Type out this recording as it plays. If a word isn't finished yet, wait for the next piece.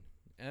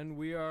and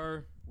we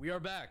are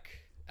back.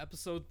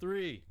 Episode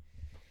 3.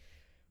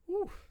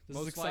 Woo, this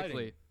is exciting.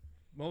 Likely.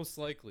 Most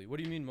likely. What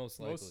do you mean most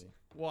likely?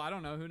 Well, I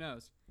don't know. Who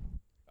knows?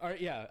 All right,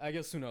 yeah, I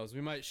guess who knows.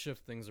 We might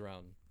shift things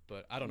around,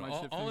 but I don't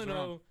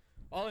know.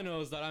 All I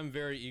know is that I'm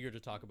very eager to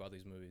talk about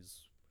these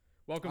movies.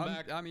 Welcome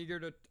back. I'm eager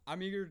to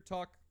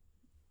talk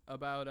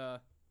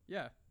about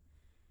Yes.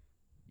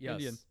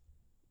 Indian.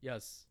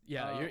 Yes.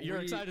 Yeah,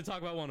 you're excited to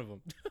talk about one of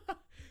them.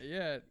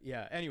 Yeah.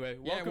 Yeah. Anyway,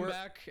 welcome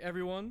back,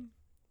 everyone.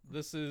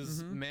 This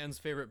is Man's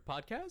Favorite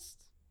Podcast.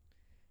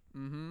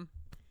 Mm-hmm.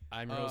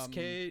 I'm your host,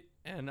 Kate,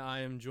 and I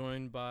am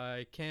joined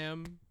by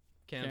Cam.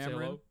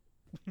 Cameron.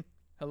 Say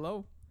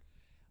hello.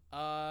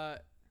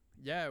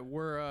 Yeah,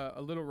 we're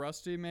a little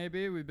rusty.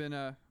 Maybe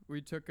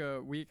we took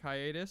a week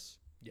hiatus.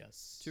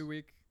 Yes. 2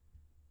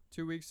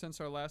 weeks since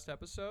our last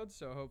episode,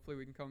 so hopefully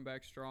we can come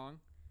back strong.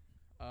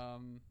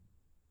 And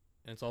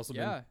it's also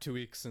been 2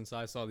 weeks since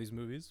I saw these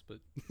movies, but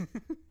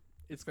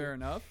it's fair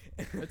enough.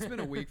 It's been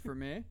a week for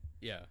me.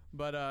 Yeah.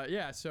 But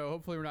so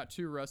hopefully we're not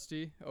too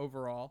rusty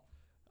overall.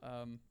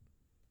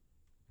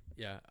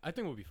 Yeah, I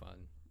think we'll be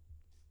fine.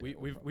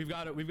 We've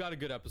got a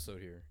good episode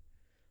here.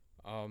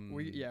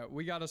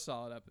 We got a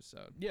solid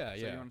episode. Yeah.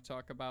 So you want to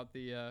talk about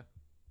the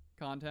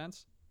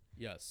contents?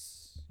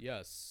 Yes.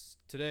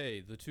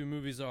 Today the two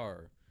movies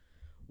are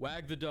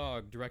Wag the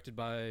Dog, directed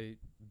by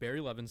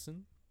Barry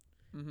Levinson.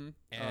 Mm-hmm.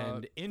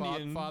 And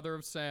Indian father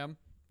of Sam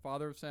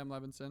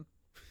Levinson.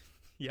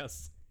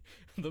 Yes,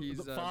 the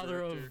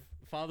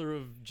father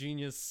of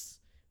genius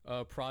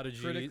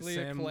prodigy, critically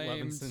Sam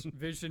acclaimed Levinson.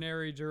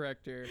 Visionary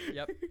director.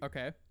 Yep.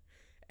 Okay.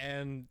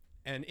 And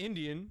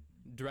Indian,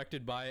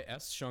 directed by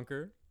S.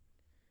 Shankar,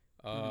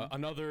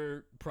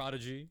 another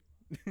prodigy.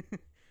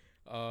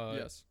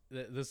 Yes.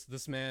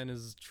 This man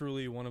is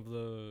truly one of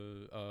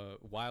the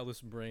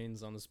wildest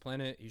brains on this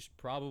planet. He should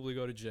probably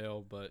go to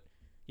jail, but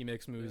he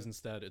makes movies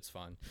instead. It's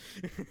fine.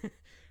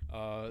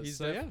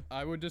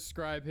 I would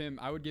describe him.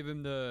 I would give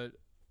him the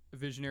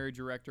visionary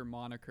director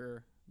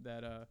moniker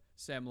that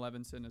Sam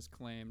Levinson has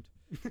claimed,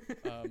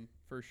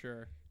 for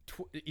sure.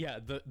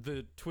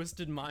 The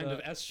twisted mind of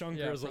S.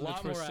 Shankar is a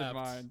lot more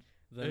apt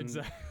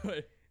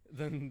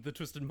than the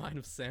twisted mind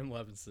of Sam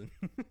Levinson.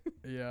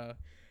 Yeah.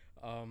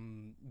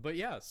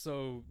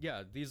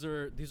 These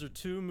are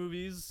two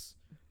movies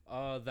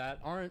that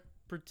aren't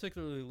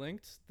particularly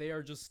linked. They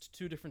are just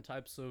two different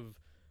types of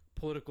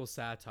political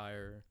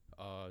satire,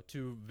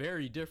 two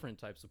very different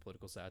types of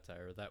political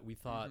satire that we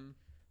thought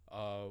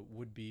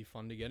would be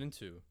fun to get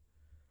into.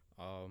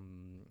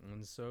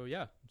 So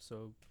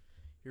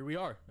here we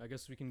are. I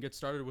guess we can get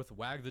started with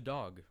Wag the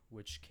Dog,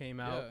 which came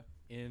out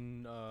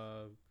in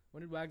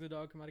when did Wag the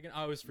Dog come out again?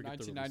 I always forget.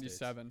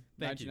 1997.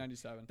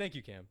 1997. Thank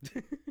you, Cam.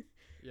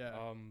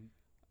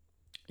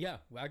 Yeah.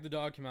 Wag the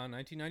Dog came out in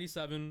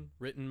 1997,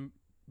 written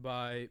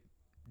by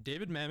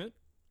David Mamet,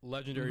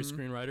 legendary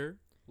screenwriter,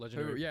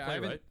 legendary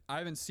playwright. I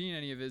haven't seen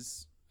any of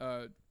his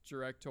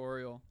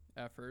directorial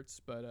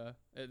efforts, but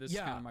this is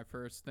kind of my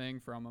first thing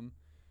from him.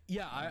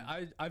 Yeah,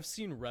 I've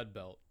seen Red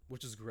Belt,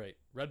 which is great.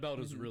 Red Belt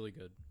is really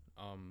good.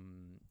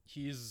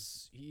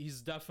 He's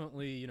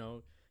definitely,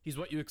 he's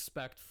what you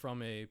expect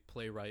from a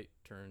playwright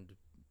turned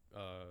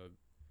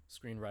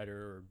screenwriter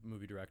or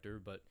movie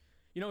director, but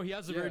he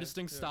has a very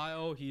distinct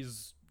style.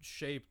 He's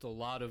shaped a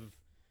lot of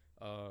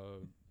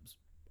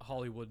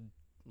Hollywood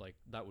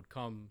that would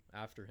come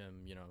after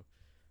him.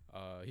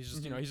 He's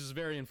just he's just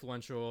very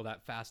influential.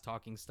 That fast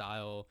talking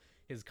style,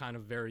 his kind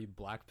of very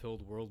black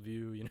pilled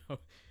worldview.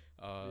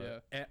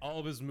 And all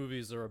of his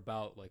movies are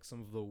about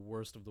some of the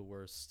worst,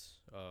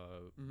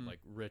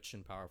 rich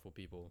and powerful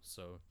people.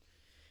 So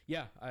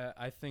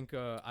I think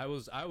I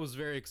was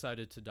very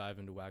excited to dive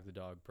into Wag the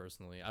Dog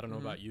personally. I don't know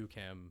about you,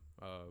 Cam,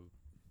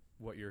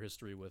 what your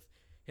history with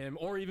him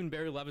or even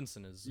Barry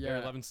Levinson is.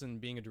 Barry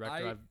Levinson being a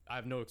director I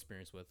have no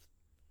experience with.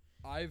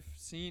 I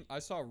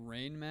saw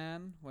Rain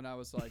Man when I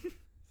was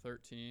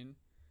 13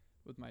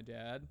 with my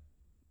dad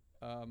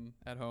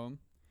at home.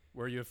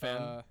 Were you a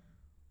fan?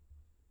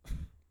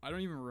 I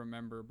don't even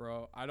remember,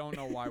 bro. I don't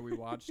know why we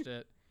watched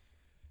it.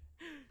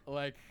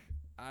 I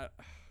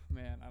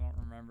don't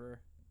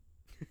remember.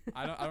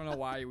 I don't know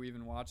why we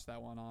even watched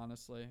that one,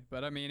 honestly.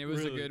 But I mean, it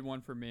was a good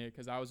one for me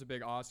because I was a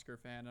big Oscar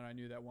fan and I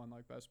knew that won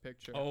Best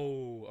Picture.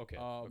 Oh, okay.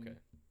 Okay.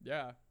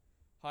 Yeah.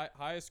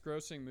 Highest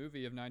grossing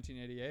movie of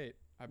 1988,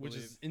 I believe.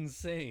 Which is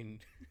insane.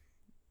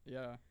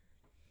 Yeah.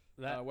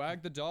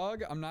 Wag the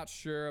Dog, I'm not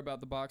sure about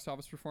the box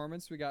office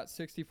performance. We got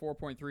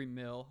 64.3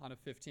 mil on a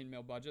 15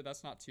 mil budget.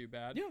 That's not too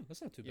bad. Yeah,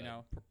 that's not too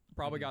bad.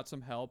 Probably got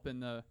some help in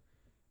the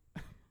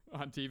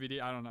on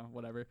DVD. I don't know,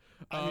 whatever.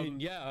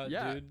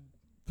 Dude,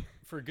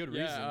 for good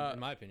reason, in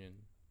my opinion.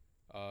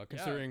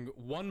 Considering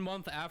 1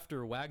 month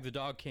after Wag the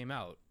Dog came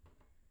out,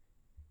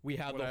 we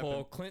had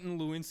whole Clinton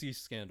Lewinsky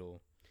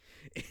scandal.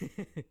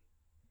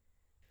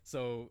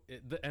 So,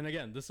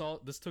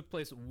 this took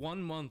place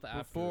 1 month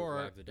after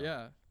Wag the Dog.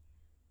 Yeah.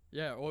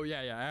 Yeah. Oh,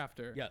 yeah.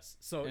 After. Yes.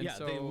 So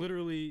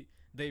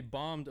they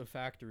bombed a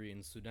factory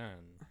in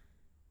Sudan.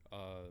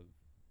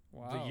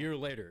 The year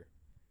later,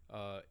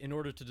 in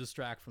order to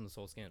distract from this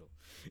whole scandal.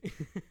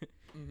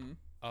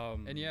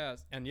 And yeah,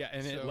 and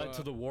it so, led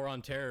to the war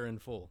on terror in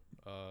full.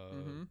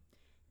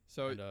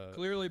 So and,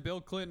 clearly,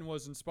 Bill Clinton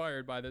was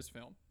inspired by this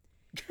film.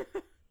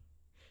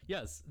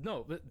 Yes,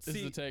 no, but This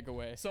is the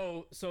takeaway.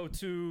 So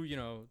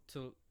to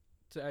to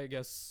I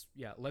guess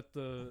let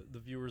the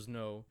viewers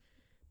know.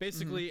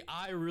 Basically,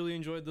 I really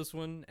enjoyed this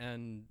one,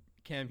 and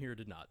Cam here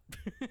did not.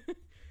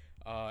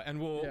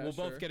 And we'll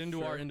both get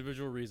into our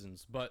individual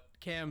reasons. But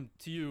Cam,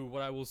 to you,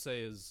 what I will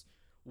say is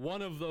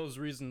one of those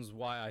reasons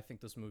why I think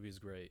this movie is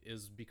great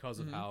is because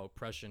of how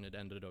prescient it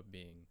ended up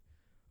being.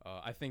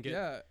 I think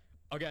it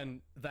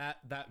again that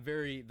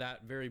very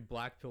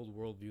black-pilled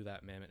worldview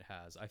that Mamet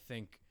has. I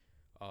think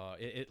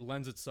it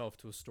lends itself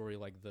to a story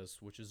like this,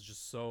 which is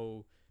just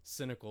so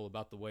cynical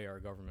about the way our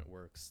government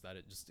works that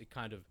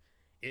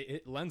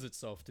it lends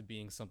itself to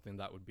being something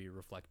that would be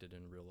reflected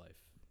in real life.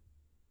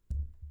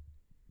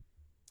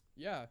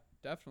 Yeah,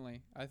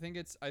 definitely. I think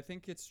its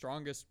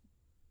strongest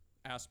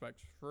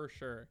aspect for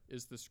sure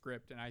is the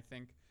script, and I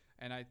think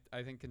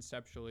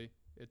conceptually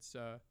it's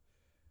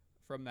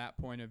from that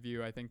point of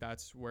view, I think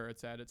that's where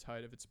it's at its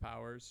height of its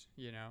powers,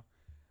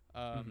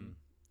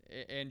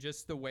 and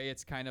just the way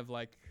it's kind of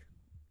like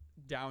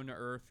down to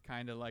earth,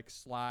 kind of like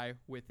sly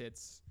with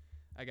its,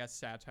 I guess,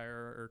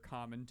 satire or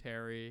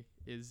commentary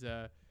is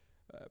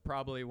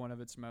probably one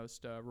of its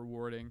most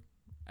rewarding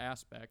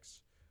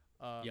aspects.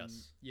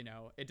 Yes.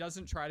 It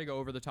doesn't try to go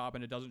over the top,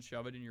 and it doesn't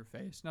shove it in your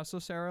face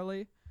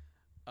necessarily,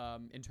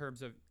 in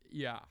terms of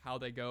how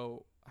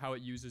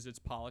it uses its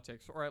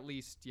politics, or at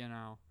least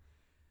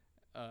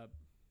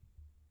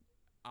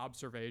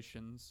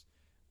observations.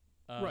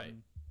 Right.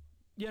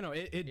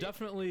 It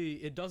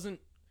definitely doesn't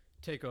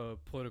take a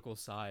political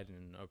side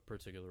in a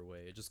particular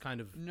way. It just kind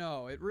of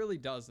no, it really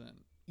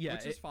doesn't. Yeah,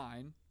 which is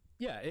fine.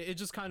 Yeah, it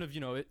just kind of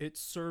it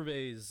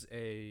surveys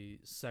a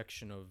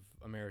section of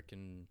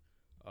American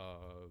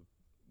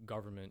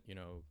government,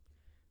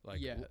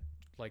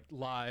 like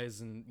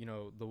lies and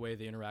the way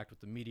they interact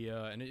with the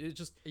media, and it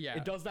just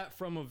it does that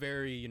from a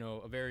very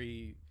a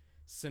very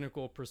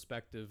cynical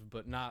perspective,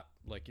 but not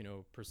like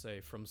per se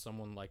from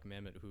someone like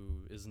Mamet,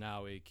 who is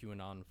now a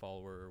QAnon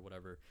follower or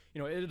whatever.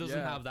 It doesn't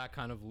have that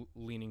kind of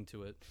leaning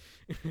to it.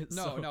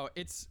 No,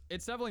 it's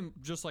definitely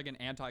just like an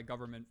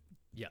anti-government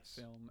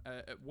film,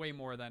 way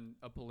more than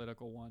a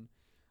political one,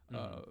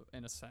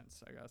 in a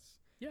sense, I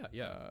guess.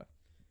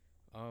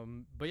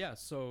 But yeah,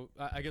 so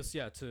I guess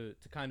to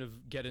kind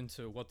of get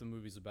into what the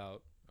movie's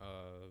about,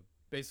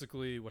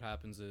 basically what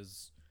happens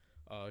is,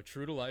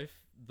 true to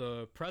life,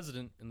 the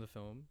president in the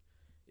film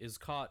is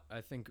caught,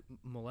 I think,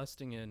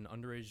 molesting an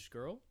underage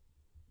girl,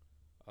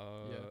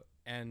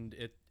 and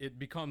it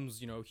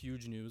becomes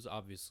huge news,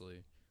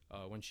 obviously,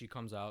 when she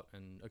comes out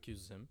and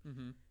accuses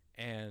him,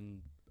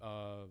 and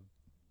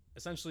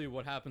essentially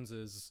what happens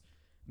is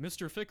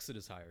Mr. Fix-It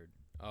is hired.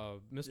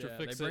 Mr.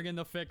 Fix-It, they bring in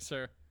the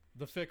fixer.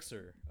 The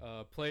Fixer,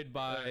 played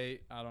by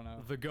I don't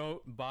know, the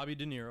GOAT Bobby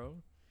De Niro,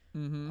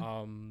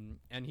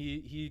 and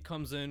he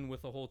comes in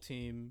with a whole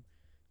team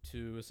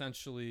to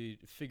essentially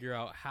figure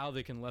out how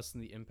they can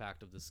lessen the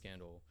impact of the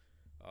scandal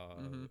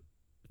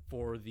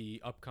for the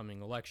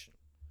upcoming election.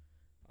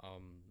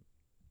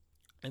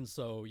 And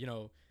so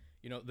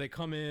they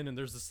come in, and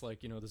there's this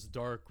this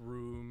dark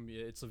room.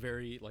 It's a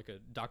very like a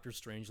Doctor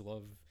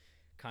Strangelove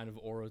kind of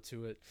aura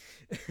to it.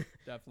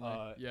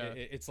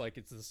 Definitely. It's like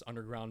it's this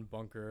underground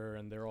bunker,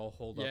 and they're all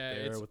holed up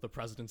there with the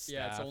president's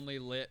staff.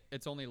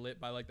 It's only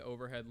lit by like the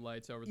overhead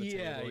lights over the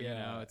table.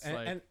 It's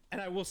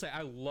and I will say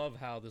I love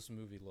how this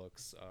movie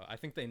looks. I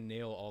think they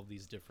nail all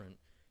these different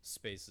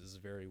spaces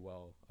very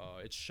well.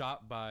 It's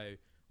shot by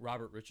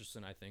Robert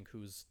Richardson, I think,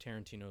 who's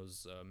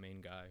Tarantino's main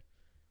guy.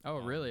 Oh,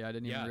 really? I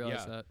didn't even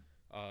realize that.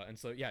 And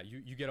so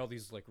you get all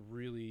these like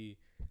really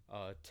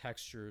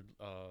textured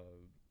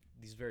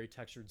these very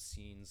textured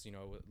scenes,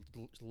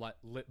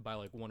 lit by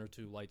like one or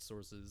two light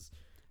sources,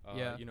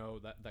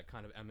 that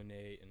kind of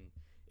emanate and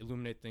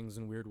illuminate things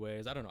in weird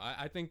ways. I don't know.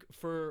 I think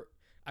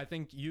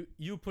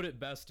you put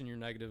it best in your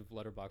negative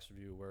Letterboxd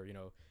review, where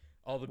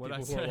all the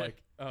people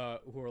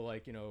who are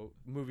like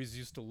movies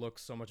used to look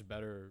so much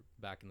better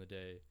back in the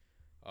day.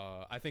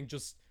 I think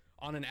just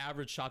on an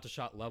average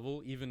shot-to-shot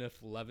level, even if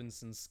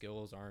Levinson's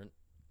skills aren't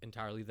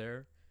entirely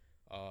there,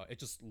 it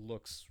just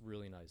looks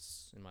really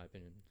nice in my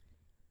opinion.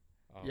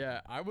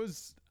 I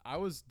was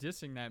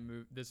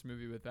dissing this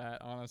movie with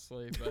that,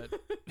 honestly, but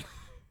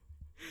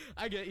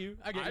I get you.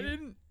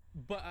 Didn't,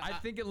 but I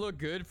think it looked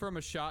good from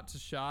a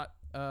shot-to-shot,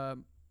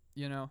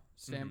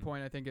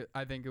 standpoint. I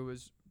think it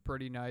was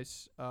pretty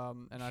nice,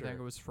 and I think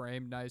it was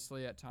framed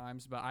nicely at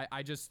times. But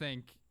I just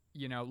think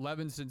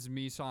Levinson's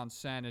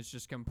mise-en-scène is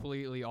just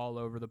completely all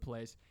over the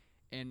place,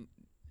 and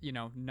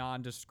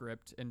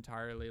nondescript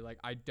entirely. Like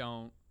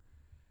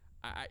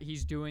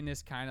he's doing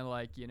this kind of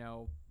like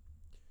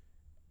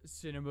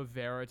cinema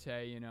verite,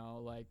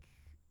 like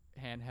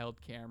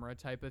handheld camera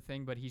type of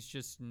thing, but he's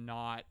just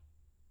not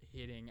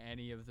hitting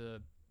any of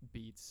the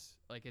beats.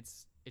 Like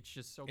it's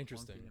just so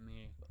interesting to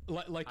me.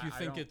 Like you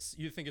think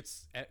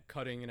it's at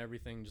cutting and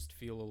everything just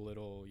feel a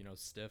little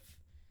stiff.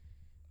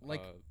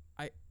 Like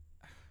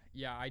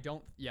Yeah, I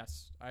don't.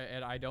 Yes,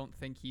 I don't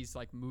think he's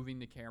like moving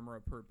the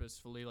camera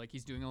purposefully. Like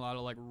he's doing a lot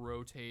of like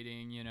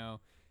rotating.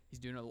 He's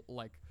doing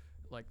like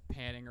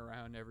panning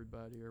around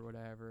everybody or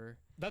whatever.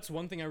 That's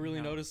one thing I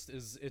really noticed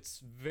is it's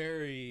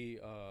very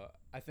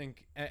I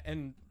think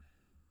and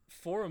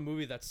for a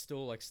movie that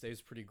still like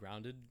stays pretty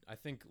grounded, I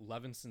think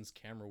Levinson's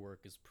camera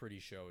work is pretty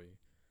showy.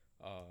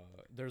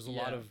 There's a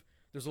lot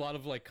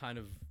of like kind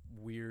of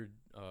weird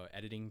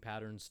editing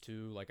patterns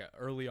too. Like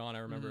early on, I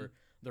remember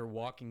they're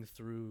walking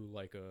through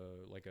like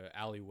a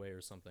alleyway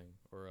or something,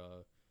 or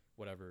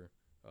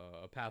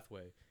a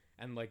pathway,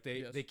 and like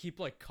they keep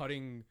like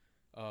cutting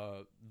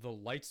the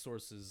light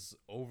sources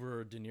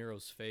over De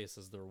Niro's face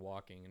as they're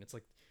walking, and it's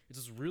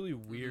this really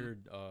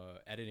weird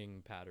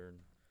editing pattern.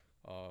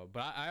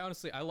 But I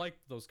honestly I like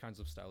those kinds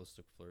of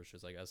stylistic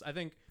flourishes. I guess I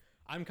think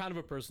I'm kind of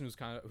a person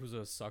who's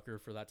a sucker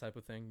for that type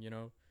of thing,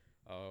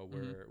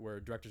 where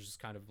directors just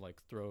kind of like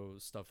throw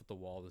stuff at the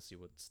wall to see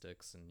what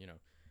sticks, and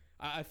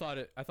I thought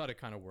it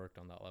kind of worked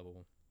on that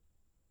level.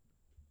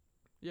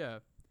 Yeah.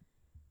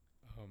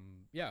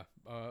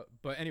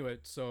 But anyway,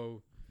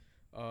 so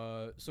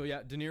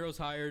yeah, De Niro's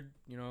hired.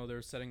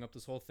 They're setting up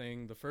this whole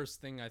thing. The first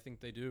thing I think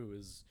they do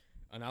is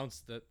announce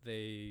that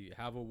they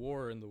have a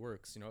war in the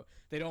works.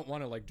 They don't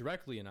want to like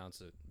directly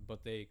announce it,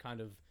 but they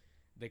kind of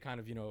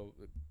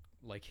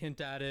like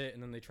hint at it,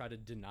 and then they try to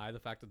deny the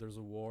fact that there's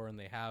a war, and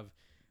they have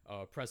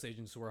press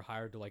agents who are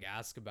hired to like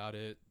ask about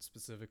it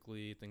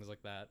specifically, things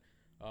like that.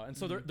 And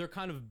so they're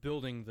kind of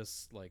building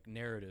this like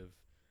narrative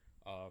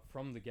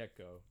from the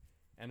get-go,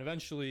 and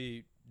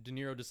eventually De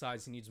Niro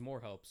decides he needs more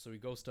help, so he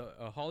goes to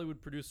a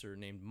Hollywood producer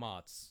named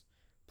Motz,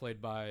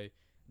 played by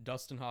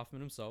Dustin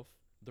Hoffman himself,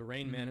 the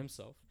Rain Man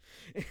himself.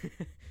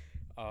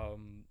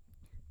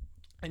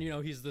 And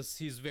he's this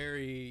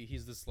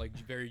like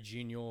very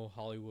genial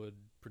Hollywood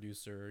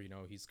producer.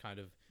 He's kind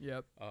of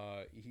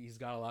he's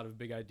got a lot of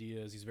big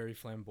ideas. He's very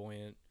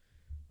flamboyant,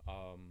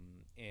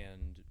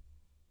 and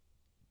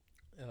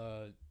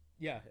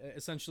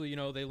essentially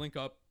they link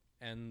up,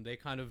 and they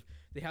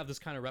have this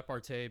kind of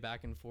repartee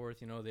back and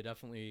forth. They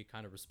definitely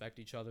kind of respect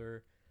each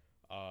other,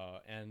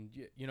 and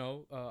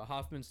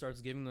Hoffman starts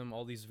giving them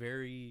all these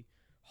very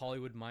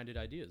Hollywood minded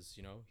ideas.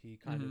 He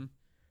kind of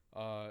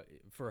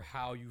for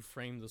how you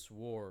frame this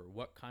war,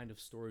 what kind of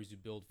stories you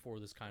build for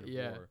this kind of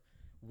war,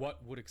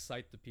 what would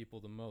excite the people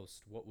the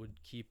most, what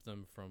would keep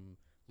them from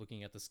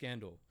looking at the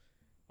scandal.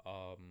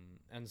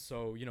 And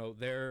so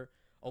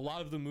a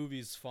lot of the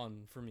movie's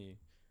fun for me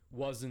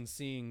was in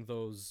seeing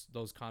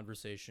those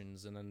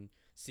conversations, and then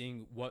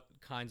seeing what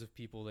kinds of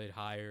people they'd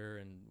hire,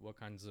 and what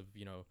kinds of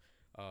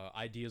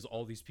ideas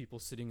all these people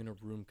sitting in a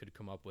room could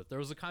come up with. There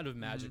was a kind of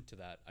magic to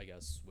that, I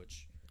guess,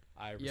 which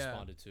I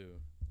responded to.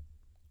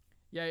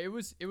 Yeah, it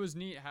was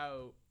neat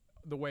how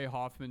the way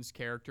Hoffman's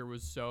character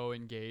was so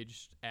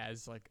engaged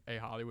as like a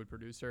Hollywood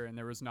producer, and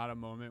there was not a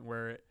moment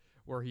where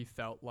he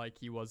felt like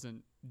he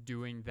wasn't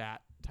doing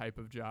that type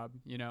of job.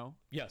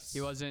 Yes,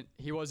 he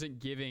wasn't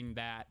giving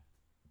that,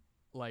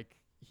 like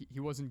he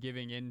wasn't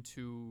giving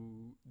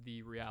into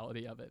the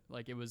reality of it.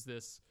 Like it was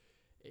this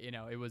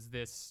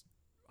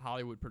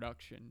Hollywood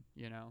production,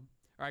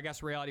 or I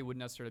guess reality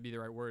wouldn't necessarily be the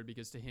right word,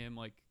 because to him,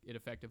 like, it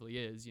effectively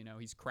is.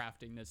 He's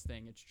crafting this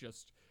thing. It's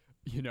just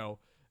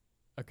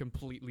a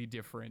completely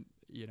different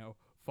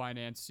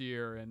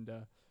financier and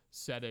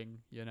setting.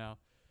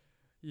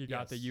 You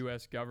got the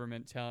U.S.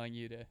 government telling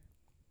you to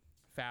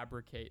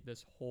fabricate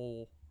this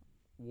whole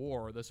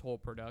war, this whole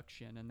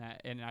production,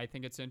 and I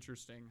think it's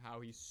interesting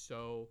how he's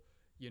so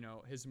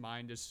his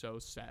mind is so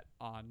set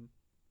on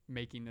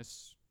making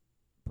this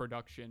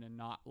production, and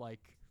not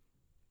like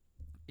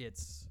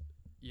it's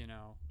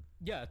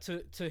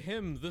to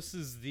him this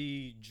is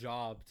the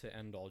job to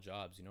end all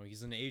jobs.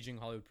 He's an aging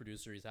Hollywood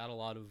producer. He's had a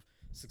lot of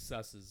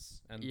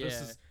successes, and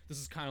this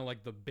is kind of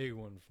like the big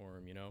one for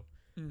him.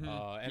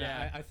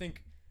 I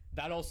think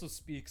that also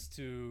speaks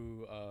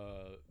to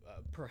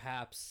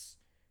perhaps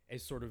a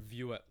sort of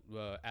view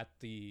at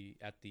the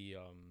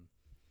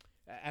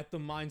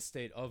mind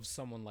state of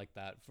someone like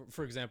that.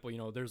 For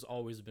example, there's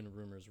always been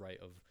rumors, right,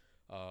 of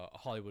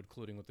Hollywood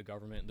colluding with the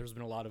government. There's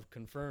been a lot of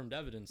confirmed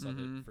evidence of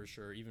it, for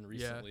sure, even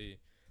recently,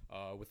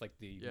 with like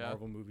the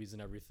Marvel movies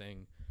and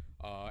everything.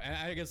 And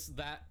I guess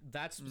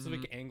that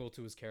specific angle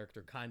to his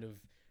character kind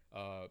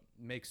of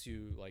makes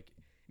you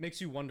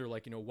wonder,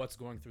 like, what's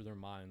going through their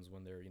minds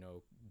when they're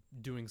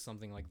doing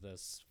something like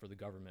this for the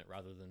government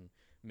rather than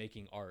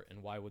making art,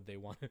 and why would they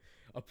want to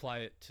apply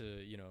it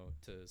to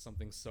to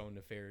something so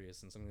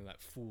nefarious and something that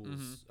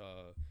fools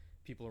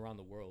people around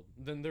the world.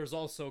 Then there's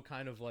also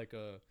kind of like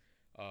a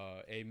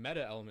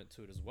meta element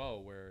to it as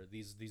well, where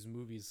these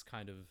movies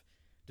kind of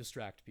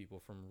distract people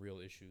from real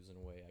issues in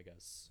a way, I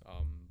guess.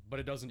 But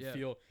it doesn't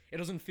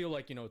feel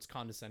like it's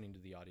condescending to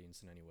the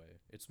audience in any way.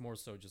 It's more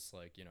so just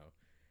like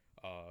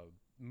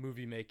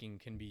movie making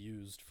can be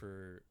used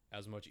for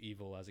as much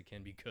evil as it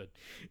can be good.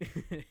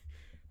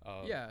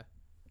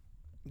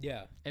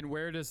 Yeah. And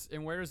where does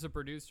the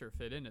producer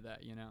fit into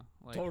that?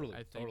 Like,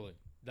 totally.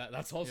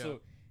 That's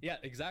also yeah,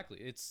 exactly.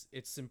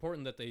 It's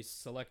important that they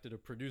selected a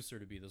producer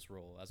to be this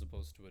role as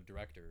opposed to a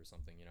director or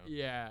something, you know.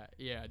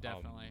 Yeah,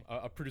 definitely.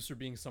 A producer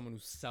being someone who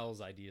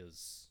sells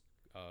ideas.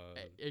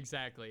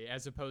 Exactly,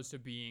 as opposed to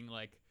being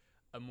like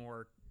a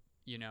more,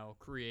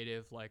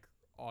 creative, like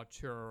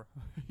auteur,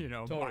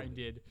 Totally.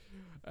 minded,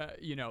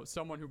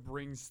 someone who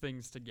brings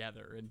things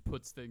together and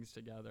puts things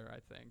together. I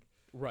think.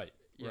 Right.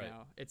 You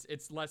know,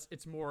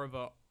 it's more of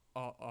a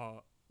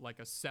like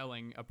a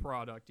selling a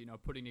product,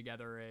 putting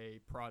together a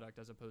product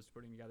as opposed to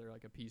putting together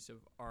like a piece of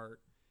art.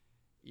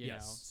 You know,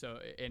 so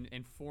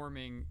and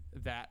forming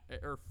that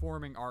or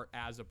forming art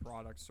as a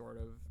product, sort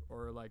of,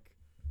 or like,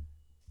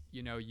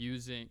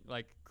 using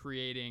like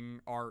creating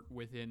art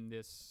within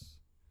this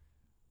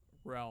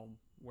realm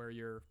where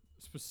you're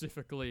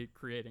specifically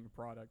creating a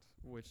product,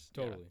 which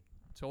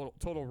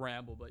total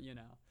ramble, but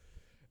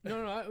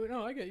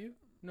No, I get you.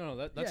 No,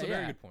 that's a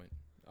very good point.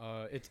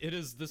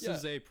 This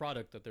is a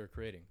product that they're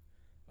creating,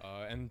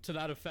 and to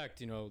that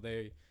effect,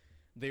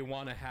 they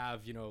want to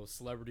have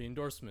celebrity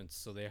endorsements,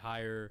 so they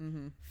hire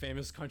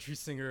famous country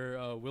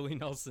singer Willie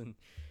Nelson,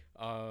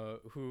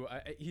 who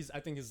I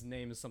think his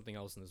name is something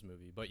else in this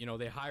movie, but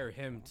they hire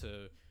him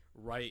to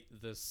write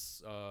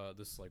this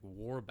like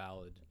war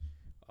ballad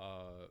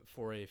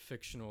for a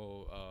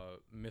fictional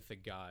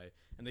mythic guy,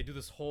 and they do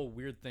this whole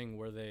weird thing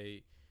where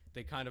they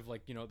kind of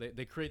like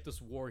they create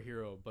this war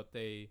hero, but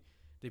they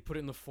put it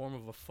in the form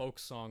of a folk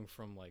song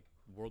from like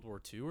World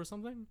War II or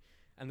something,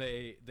 and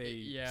they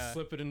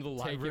slip it into the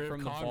Library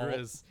of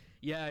Congress.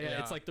 Yeah,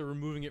 it's like they're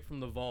removing it from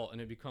the vault,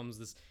 and it gains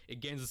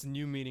this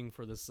new meaning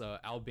for this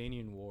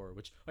Albanian war,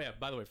 which,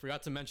 by the way,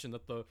 forgot to mention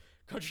that the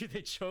country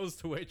they chose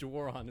to wage a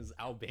war on is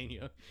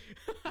Albania.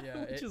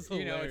 Yeah, which is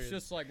hilarious. It's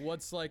just like,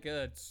 what's like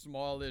a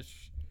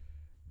smallish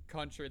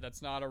country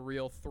that's not a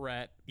real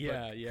threat,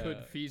 but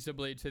could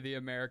feasibly to the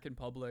American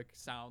public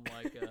sound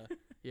like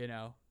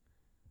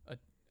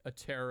a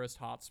terrorist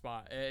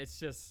hotspot.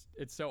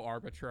 It's so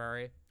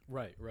arbitrary.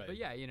 Right. But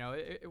yeah,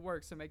 it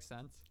works. It makes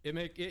sense.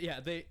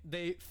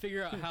 They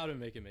figure out how to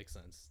make it make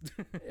sense.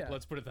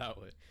 Let's put it that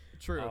way.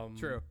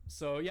 True.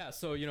 So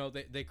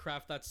they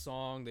craft that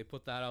song, they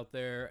put that out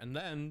there, and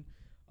then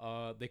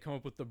they come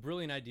up with the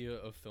brilliant idea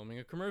of filming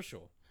a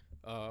commercial.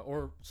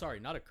 Or sorry,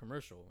 not a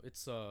commercial.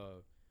 It's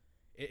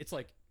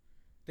like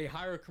they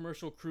hire a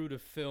commercial crew to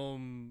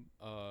film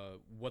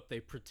what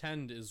they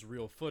pretend is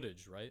real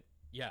footage, right?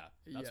 Yeah,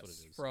 that's what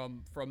it is.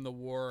 From the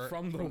war,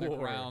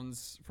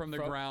 the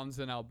grounds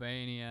in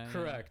Albania.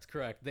 Correct.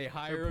 They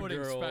hire They're putting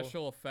a girl.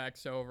 Special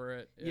effects over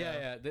it.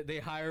 Yeah. They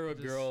hire a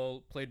girl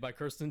played by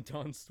Kirsten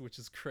Dunst, which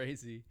is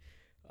crazy.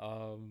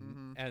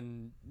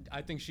 And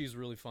I think she's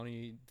really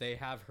funny. They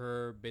have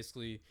her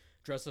basically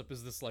dress up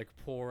as this like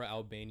poor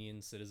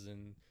Albanian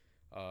citizen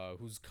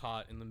who's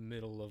caught in the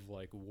middle of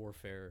like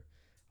warfare.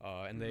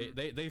 And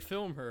they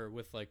film her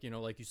with like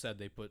like you said,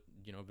 they put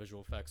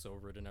visual effects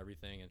over it and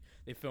everything, and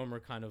they film her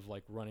kind of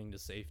like running to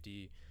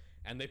safety,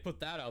 and they put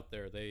that out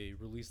there. They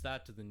release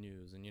that to the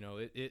news, and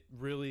it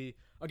really,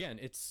 again,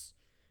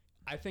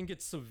 I think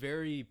it's a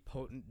very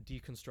potent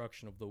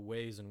deconstruction of the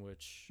ways in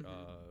which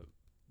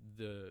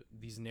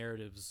these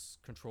narratives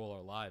control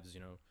our lives.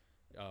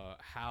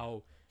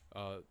 How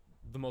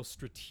the most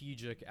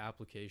strategic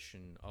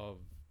application of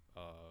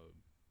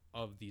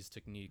these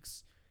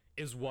techniques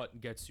is what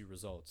gets you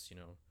results,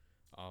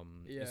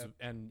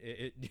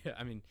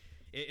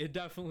 it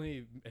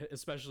definitely,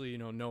 especially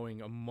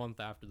knowing a month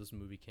after this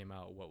movie came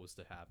out what was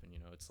to happen,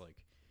 it's like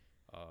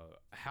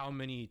how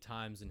many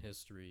times in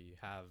history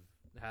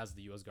has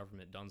the U.S.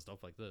 government done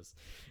stuff like this?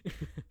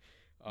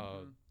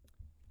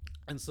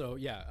 And so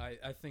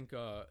I think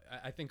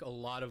a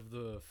lot of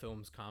the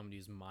film's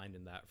comedies mined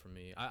in that for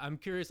me. I'm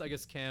curious, I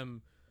guess,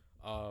 Cam,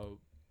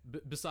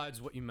 besides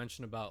what you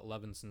mentioned about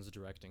Levinson's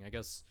directing, I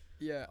guess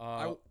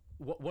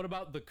what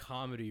about the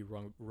comedy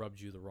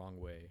rubbed you the wrong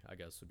way, I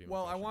guess, would be my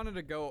question. I wanted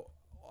to go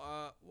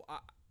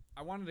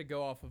I wanted to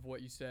go off of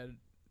what you said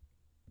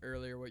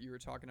earlier, what you were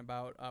talking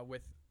about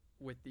with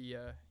the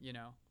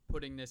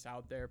putting this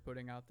out there,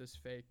 putting out this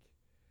fake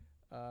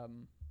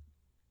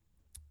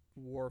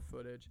war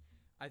footage.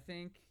 I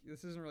think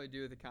this doesn't really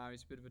do with the comedy,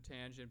 it's a bit of a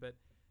tangent, but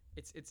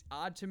it's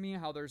odd to me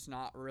how there's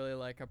not really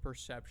like a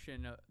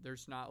perception,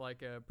 there's not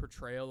like a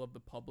portrayal of the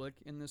public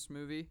in this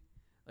movie.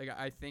 Like,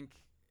 I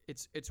think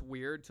it's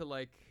weird to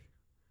like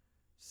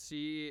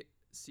see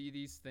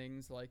these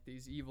things, like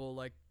these evil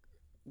like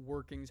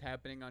workings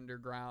happening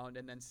underground,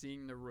 and then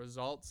seeing the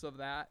results of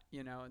that,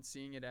 and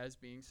seeing it as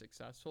being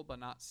successful, but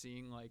not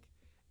seeing like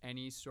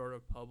any sort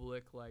of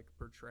public like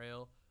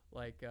portrayal,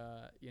 like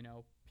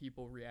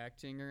people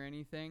reacting or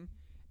anything.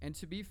 And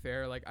to be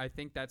fair, like, I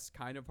think that's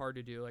kind of hard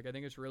to do. Like, I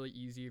think it's really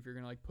easy if you're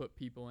gonna like put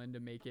people in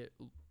to make it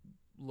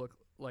look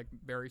like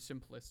very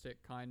simplistic,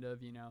 kind of,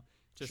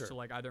 just to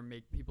like either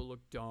make people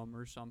look dumb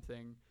or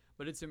something.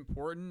 But it's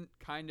important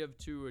kind of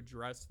to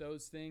address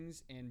those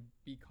things and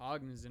be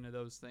cognizant of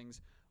those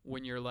things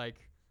when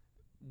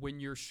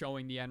you're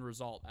showing the end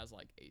result as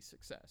like a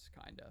success,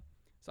 kind of.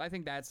 So I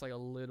think that's like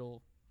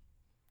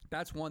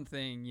that's one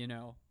thing,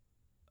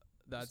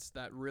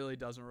 that really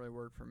doesn't really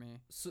work for me.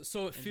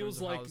 So it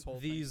feels like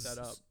these set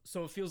up.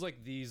 so it feels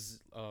like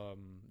these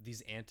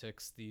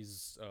antics,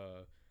 these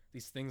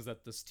things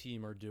that this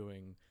team are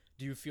doing,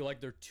 do you feel like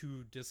they're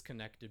too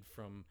disconnected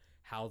from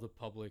how the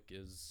public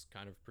is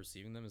kind of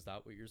perceiving them? Is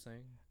that what you're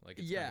saying? Like,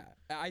 it's yeah,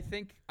 I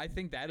think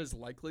that is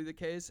likely the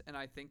case, and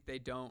I think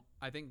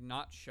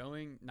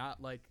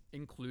not like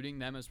including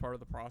them as part of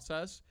the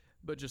process,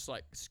 but just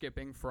like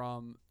skipping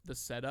from the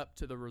setup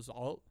to the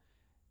result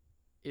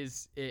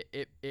is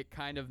it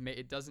kind of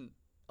it doesn't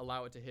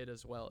allow it to hit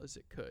as well as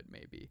it could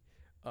maybe,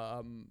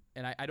 and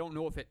I don't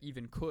know if it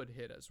even could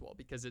hit as well,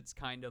 because it's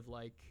kind of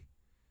like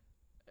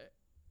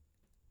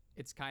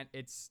it's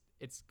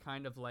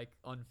kind of like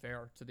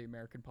unfair to the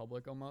American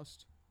public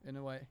almost, in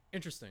a way.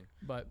 Interesting.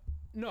 But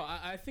no,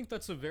 I think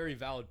that's a very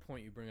valid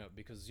point you bring up,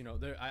 because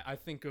I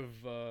think of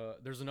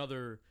there's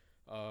another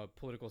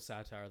political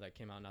satire that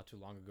came out not too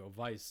long ago,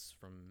 Vice,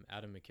 from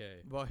Adam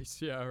McKay.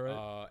 Vice, yeah,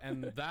 right.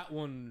 And that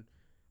one,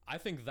 I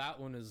think that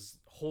one is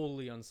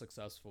wholly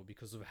unsuccessful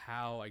because of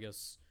how, I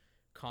guess,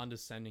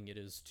 condescending it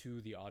is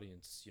to the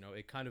audience.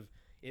 It kind of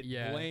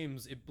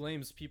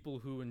blames people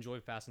who enjoy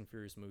Fast and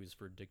Furious movies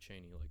for Dick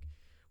Cheney. Like,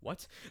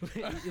 what?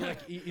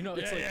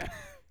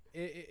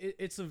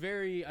 It's a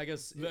very, I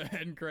guess, the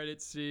end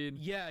credit scene.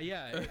 Yeah.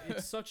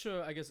 It's such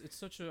a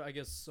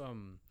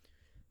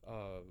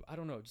I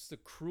don't know, just a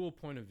cruel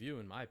point of view,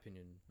 in my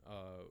opinion.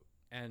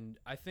 And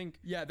I think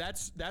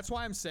that's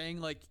why I'm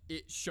saying, like,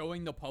 it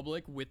showing the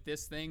public with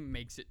this thing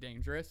makes it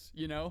dangerous,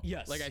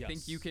 Yes. Like, I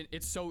think you can.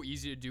 It's so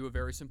easy to do a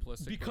very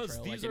simplistic because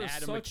portrayal, these like are an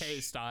Adam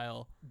McKay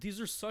style.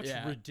 These are such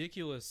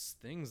ridiculous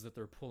things that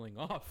they're pulling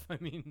off. I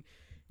mean,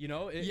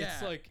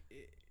 it's like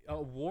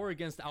a war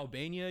against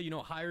Albania.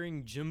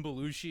 Hiring Jim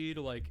Belushi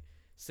to like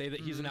say that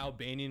he's an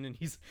Albanian and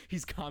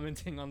he's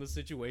commenting on the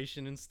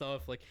situation and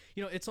stuff. Like,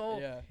 it's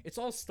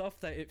all stuff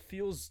that it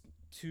feels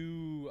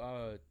too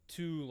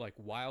like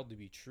wild to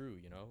be true.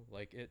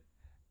 Like it.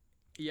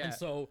 Yeah. And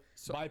so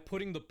by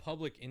putting the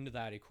public into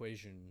that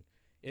equation,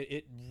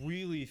 it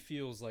really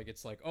feels like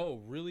it's like, oh,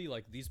 really?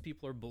 Like, these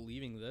people are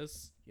believing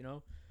this,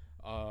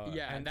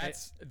 and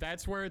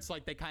that's where it's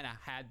like they kind of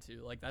had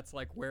to, like, that's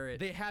like where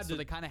they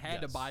kind of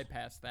had to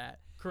bypass that.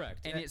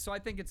 Correct. And so I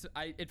think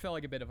it felt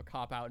like a bit of a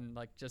cop out, and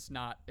like just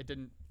not, it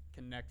didn't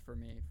connect for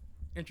me.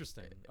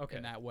 Interesting. Okay.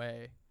 In that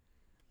way.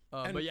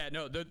 But yeah,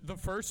 no, the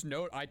first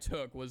note I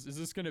took was, is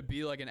this going to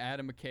be like an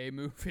Adam McKay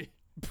movie?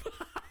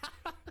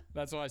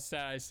 That's what I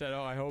said. I said,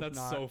 oh, I hope not.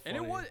 That's so funny.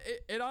 And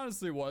it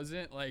honestly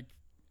wasn't. Like,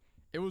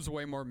 it was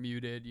way more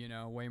muted,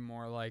 way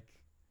more like,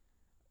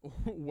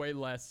 way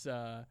less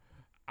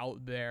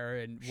out there,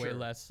 and way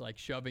less like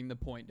shoving the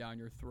point down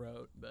your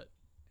throat. But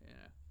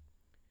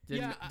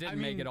didn't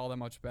make it all that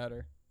much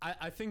better.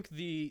 I think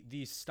the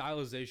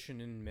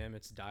stylization in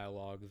Mamet's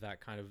dialogue,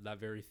 that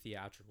very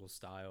theatrical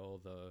style,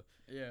 the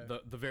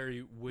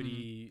very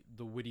witty,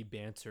 the witty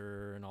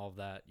banter and all of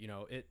that,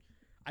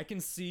 I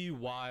can see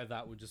why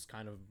that would just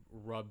kind of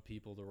rub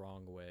people the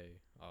wrong way.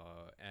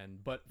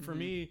 But for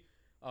me,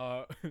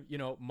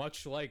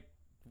 much like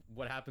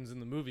what happens in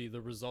the movie, the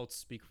results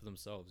speak for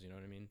themselves. You know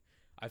what I mean?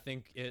 I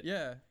think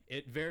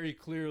it very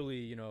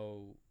clearly,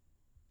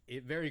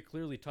 it very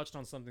clearly touched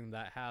on something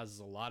that has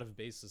a lot of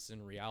basis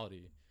in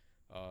reality,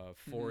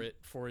 for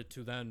it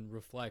to then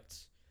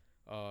reflect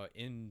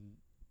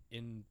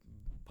in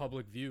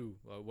public view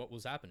what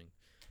was happening.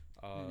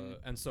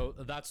 And so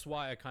that's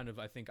why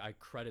I think I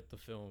credit the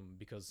film,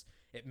 because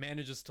it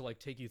manages to like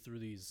take you through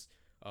these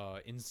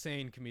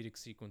insane comedic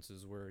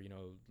sequences where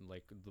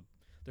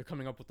they're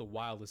coming up with the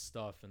wildest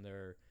stuff, and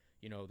they're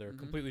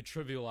completely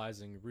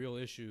trivializing real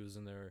issues,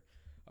 and they're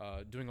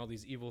doing all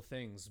these evil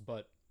things,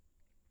 but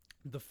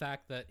the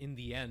fact that in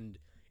the end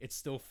it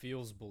still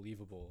feels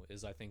believable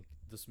is, I think,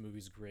 this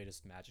movie's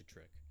greatest magic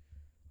trick,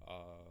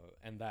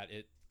 and that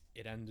it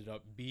ended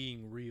up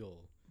being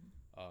real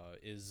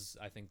is,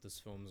 I think, this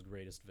film's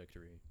greatest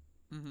victory.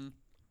 And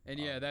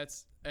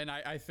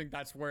I think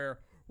that's where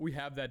we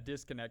have that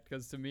disconnect,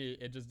 because to me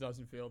it just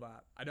doesn't feel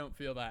that. I don't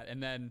feel that.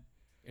 And then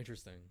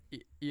interesting,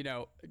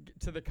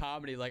 to the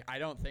comedy, like, I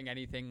don't think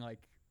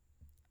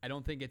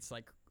it's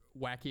like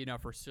wacky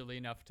enough or silly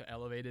enough to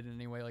elevate it in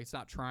any way. Like, it's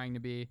not trying to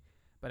be,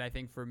 but I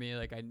think for me,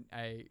 like,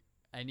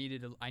 I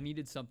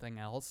needed something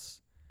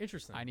else.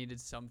 Interesting. I needed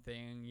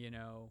something,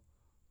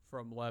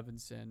 from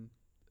Levinson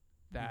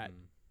that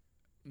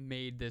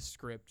made this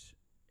script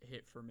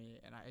hit for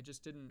me, and I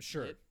just didn't.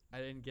 I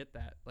didn't get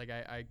that. Like,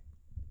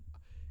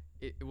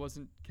 it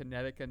wasn't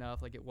kinetic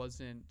enough. Like, it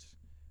wasn't.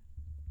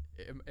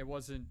 It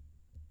wasn't.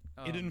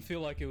 It didn't feel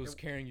like it was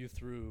carrying you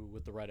through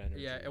with the right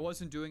energy. Yeah, it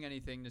wasn't doing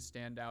anything to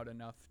stand out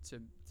enough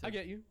to I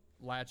get you.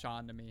 Latch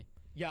on to me.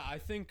 Yeah, I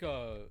think,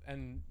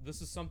 and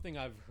this is something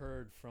I've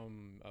heard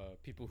from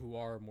people who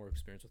are more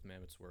experienced with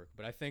Mamet's work,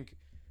 but I think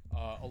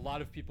a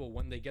lot of people,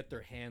 when they get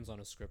their hands on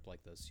a script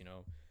like this,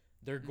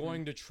 they're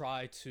going to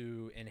try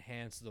to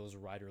enhance those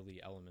writerly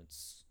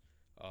elements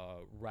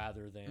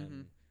rather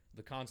than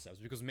the concepts,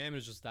 because Mamet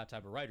is just that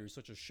type of writer. He's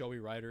such a showy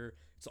writer.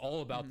 It's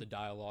all about the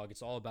dialogue.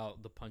 It's all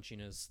about the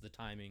punchiness, the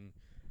timing,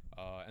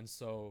 and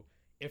so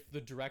if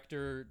the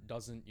director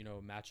doesn't,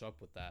 match up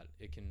with that,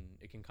 it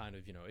can kind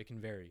of, it can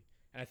vary.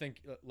 And I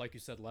think, like you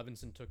said,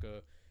 Levinson took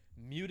a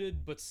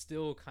muted but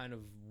still kind of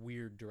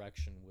weird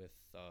direction with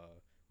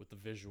the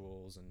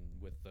visuals and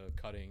with the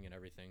cutting and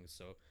everything.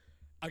 So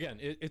again,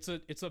 it's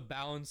a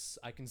balance.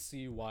 I can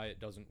see why it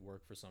doesn't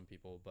work for some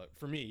people, but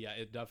for me, yeah,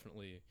 it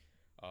definitely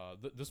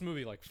this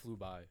movie like flew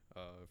by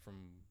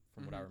from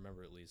what I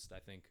remember, at least. I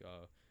think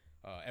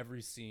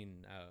every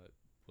scene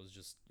was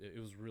just, it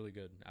was really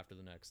good after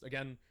the next.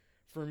 Again,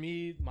 for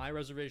me, my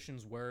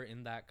reservations were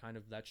in that kind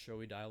of that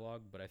showy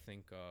dialogue, but I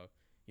think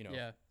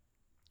Yeah.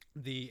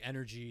 the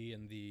energy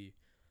and the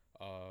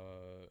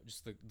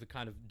just the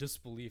kind of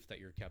disbelief that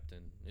you're kept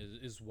in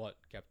is what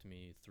kept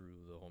me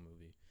through the whole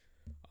movie.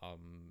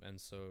 And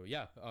so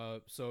yeah,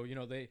 so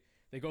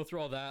they go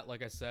through all that.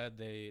 Like I said,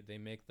 they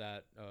make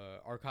that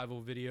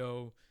archival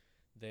video.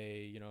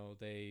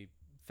 They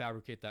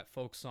fabricate that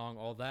folk song,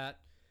 all that.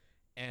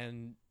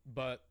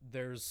 But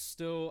there's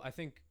still, I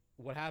think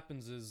what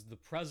happens is the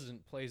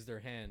president plays their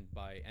hand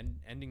by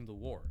ending the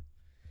war.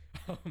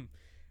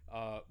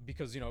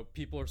 Because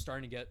people are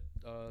starting to get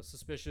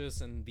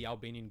suspicious, and the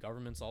Albanian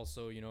government's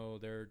also,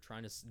 they're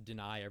trying to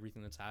deny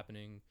everything that's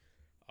happening.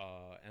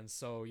 And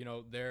so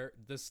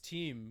this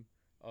team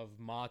of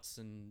Mott's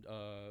and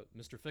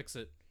Mr.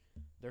 Fixit,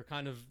 they're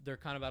kind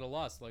of at a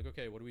loss. Like,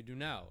 okay, what do we do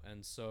now?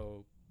 And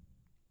so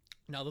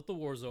now that the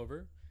war's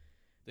over,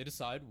 they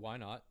decide, why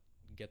not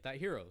get that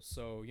hero?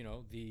 So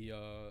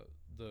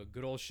the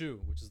Good Old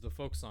Shoe, which is the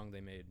folk song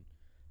they made,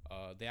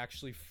 they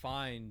actually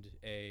find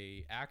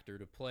a actor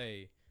to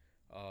play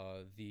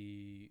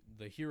the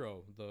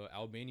hero, the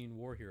Albanian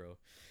war hero.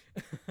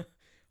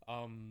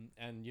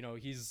 And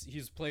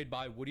he's played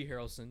by Woody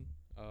Harrelson,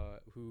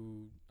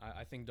 who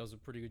I think does a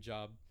pretty good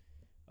job.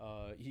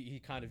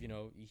 He kind of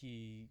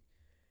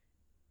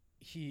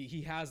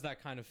he has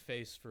that kind of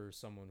face for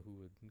someone who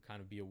would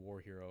kind of be a war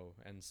hero.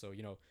 And so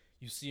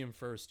you see him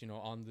first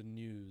on the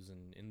news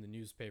and in the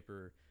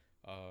newspaper,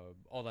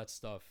 all that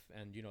stuff.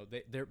 And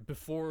they're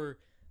before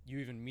you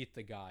even meet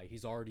the guy,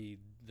 he's already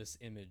this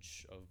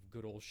image of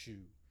Good Old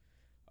Shoe.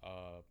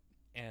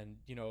 And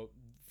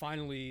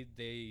finally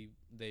they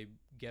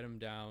get him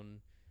down,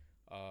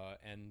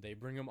 and they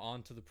bring him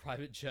onto the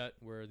private jet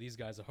where these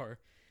guys are,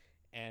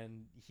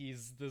 and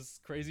he's this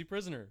crazy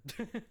prisoner.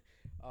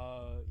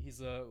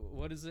 He's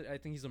what is it? I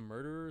think he's a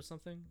murderer or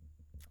something.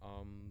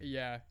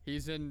 Yeah,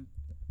 he's in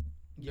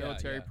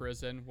military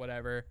prison,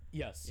 whatever.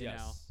 Yes.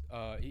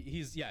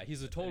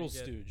 He's a total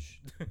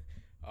stooge.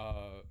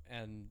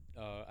 And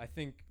I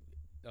think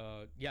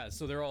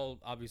so they're all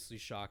obviously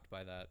shocked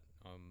by that.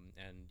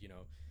 And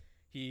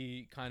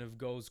he kind of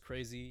goes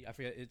crazy. I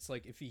forget, it's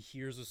like if he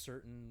hears a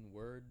certain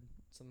word,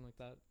 something like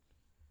that.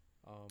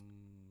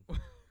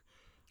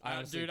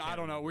 I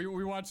don't know.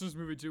 We watched this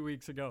movie 2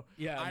 weeks ago.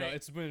 Yeah, no,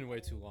 it's been way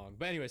too long.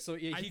 But anyway, so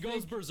he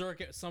goes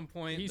berserk at some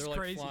point. He's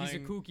crazy. Like, he's a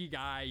kooky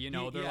guy.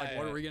 They're like,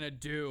 what are we gonna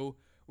do?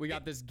 We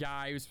got this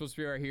guy who's supposed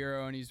to be our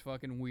hero, and he's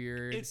fucking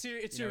weird. It's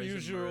your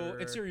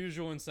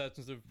usual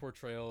insensitive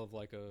portrayal of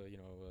like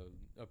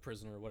a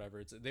prisoner or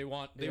whatever. They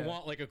want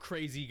like a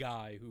crazy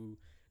guy who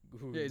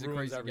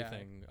ruins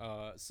everything.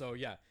 So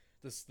yeah,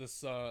 this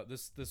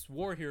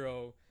war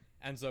hero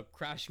ends up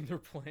crashing their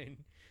plane.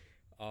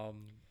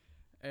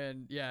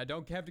 And yeah,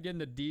 don't have to get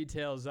into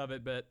details of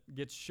it, but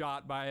gets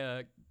shot by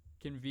a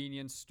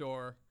convenience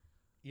store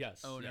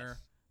owner.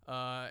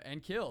 Yes.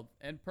 And killed,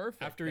 and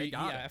perfect. After he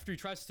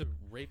tries to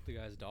rape the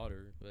guy's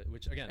daughter,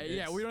 which again,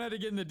 we don't have to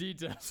get into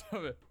details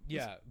of it.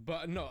 Yeah,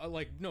 but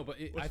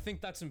I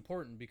think that's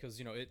important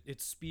because it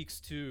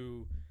speaks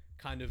to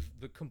kind of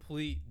the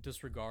complete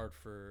disregard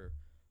for,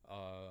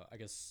 I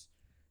guess,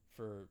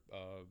 for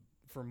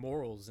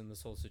morals in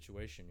this whole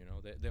situation.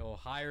 They'll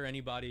hire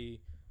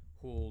anybody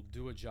who'll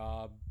do a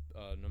job,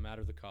 no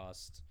matter the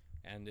cost,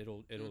 and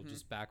it'll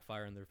just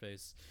backfire in their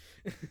face,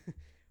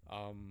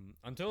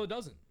 until it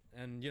doesn't.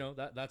 And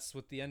that's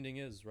what the ending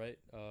is, right?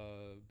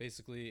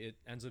 Basically, it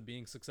ends up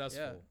being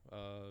successful. Yeah.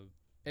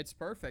 It's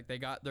perfect. They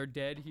got their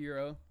dead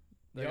hero.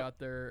 They got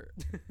their.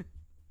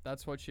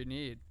 That's what you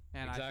need.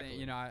 And exactly. I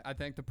think I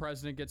think the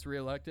president gets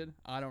reelected.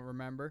 I don't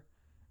remember.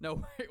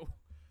 No, wait.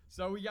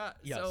 So we got.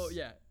 Yes.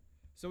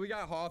 So we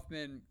got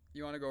Hoffman.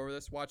 You want to go over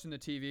this? Watching the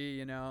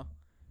TV,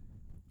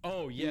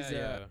 Oh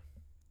yeah.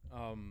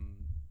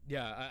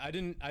 I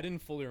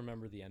didn't fully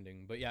remember the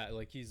ending, but yeah,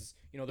 like he's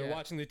they're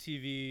watching the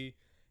TV.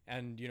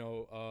 And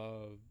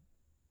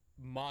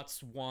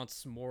Motts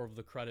wants more of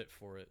the credit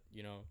for it,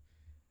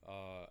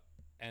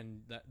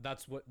 and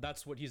that's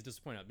what he's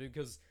disappointed at,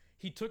 because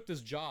he took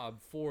this job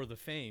for the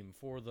fame,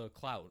 for the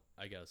clout,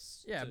 I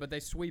guess. Yeah, but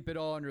they sweep it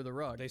all under the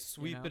rug. They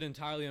sweep it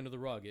entirely under the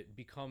rug. It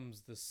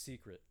becomes the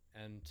secret,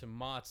 and to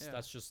Motts,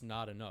 that's just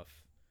not enough.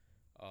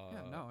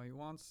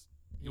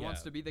 He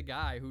wants to be the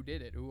guy who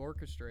did it, who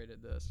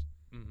orchestrated this.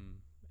 Mm-hmm.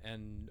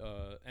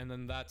 And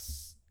then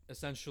that's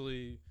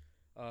essentially.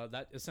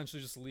 That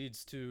essentially just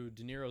leads to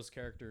De Niro's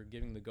character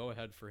giving the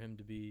go-ahead for him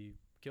to be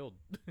killed.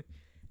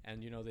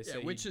 And they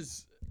say which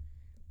is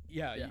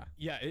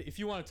If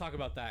you want to talk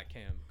about that,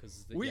 Cam,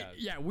 because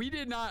we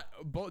did not.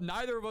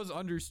 Neither of us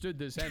understood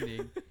this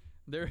ending.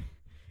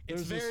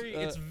 It's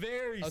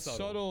very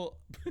subtle.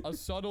 A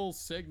subtle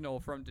signal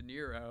from De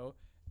Niro.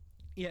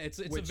 Yeah, it's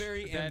a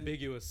very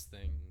ambiguous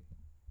thing.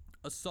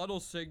 A subtle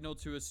signal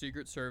to a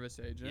Secret Service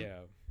agent.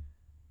 Yeah.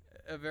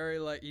 A very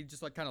he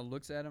just kind of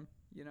looks at him,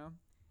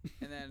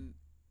 and then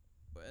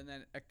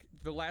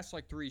the last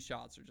 3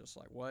 shots are just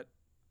what.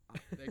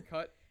 They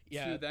cut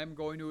to them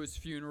going to his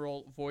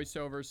funeral.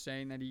 Voiceover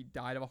saying that he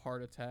died of a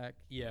heart attack.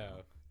 Yeah.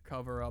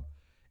 Cover up,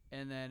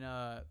 and then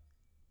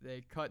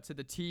they cut to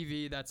the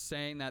TV that's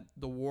saying that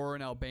the war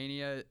in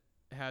Albania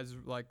has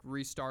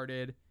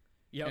restarted.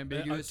 Yep,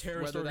 ambiguous a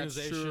terrorist whether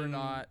organization, that's true or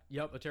not.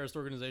 Yep, a terrorist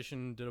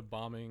organization did a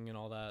bombing and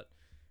all that.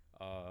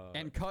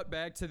 And cut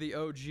back to the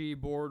OG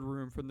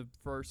boardroom from the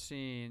first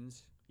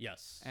scenes.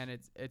 Yes. And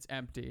it's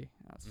empty.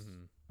 That's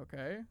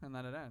okay, and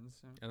then it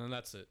ends. And then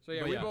that's it. So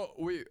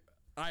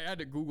I had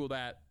to Google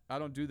that. I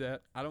don't do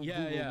that. I don't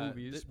Google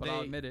movies, but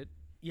I'll admit it.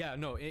 Yeah,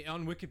 no.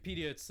 On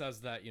Wikipedia, it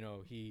says that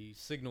he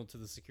signaled to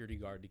the security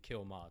guard to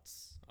kill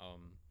Mats.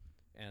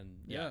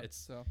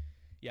 It's a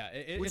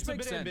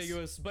bit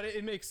ambiguous, but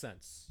it makes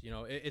sense.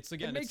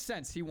 It makes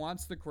sense. He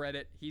wants the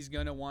credit. He's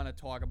gonna want to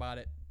talk about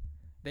it.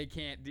 They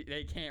can't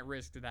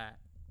risk that.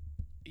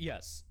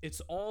 Yes,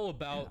 it's all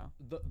about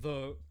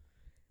the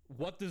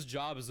what this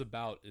job is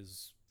about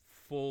is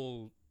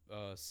full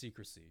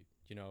secrecy.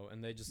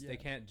 And they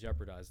can't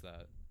jeopardize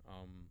that.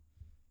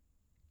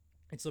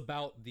 It's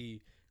about the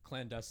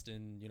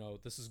clandestine.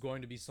 This is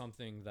going to be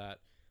something that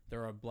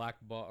there are black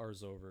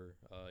bars over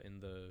in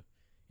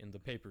the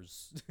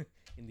papers,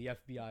 in the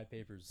FBI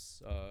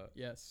papers.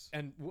 Yes.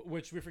 And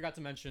which we forgot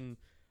to mention,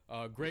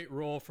 great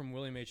role from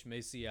William H.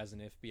 Macy as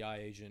an FBI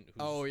agent.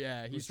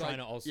 He's trying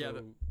to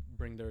also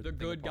bring the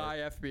good apart.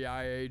 guy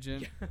FBI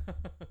agent.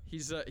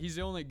 He's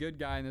the only good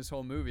guy in this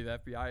whole movie, the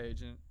FBI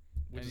agent.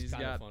 Which is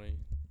kind of funny.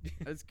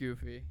 That's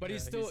goofy. But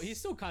he's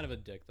still kind of a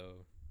dick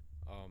though.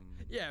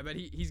 But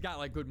he's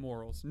got good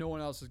morals. No one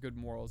else has good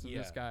morals. And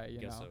this guy,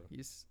 so.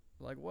 He's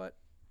what?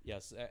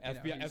 Yes,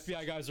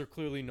 FBI guys are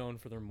clearly known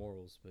for their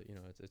morals, but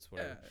it's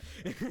whatever.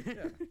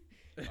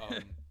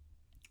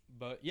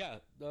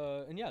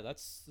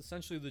 That's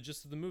essentially the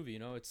gist of the movie.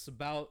 It's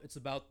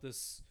about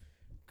this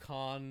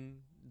con,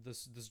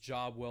 this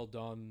job well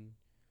done,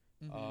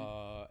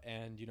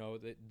 and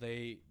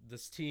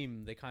this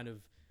team they kind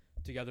of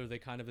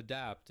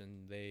adapt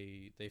and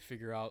they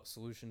figure out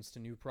solutions to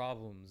new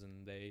problems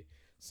and they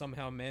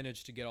somehow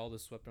manage to get all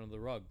this swept under the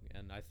rug.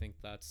 And I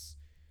think that's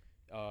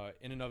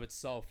in and of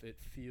itself, it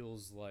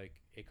feels like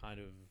a kind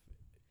of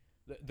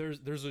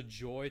there's a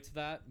joy to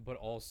that, but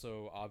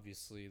also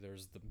obviously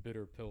there's the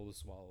bitter pill to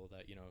swallow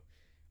that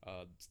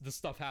this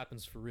stuff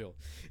happens for real.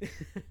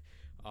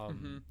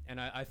 And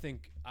I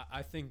think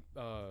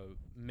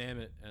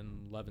Mamet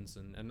and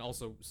Levinson, and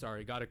also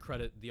gotta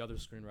credit the other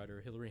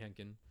screenwriter Hillary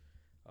Henkin.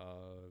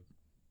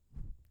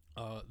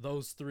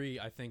 Those three,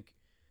 I think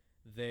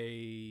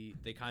they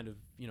kind of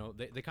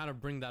they kind of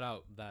bring that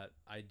out, that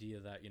idea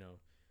that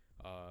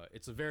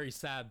it's a very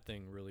sad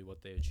thing really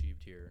what they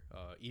achieved here,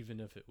 even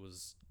if it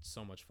was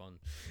so much fun,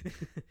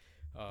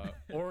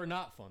 or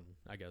not fun,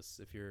 I guess,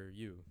 if you're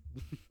you.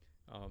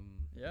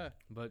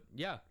 But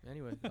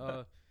anyway,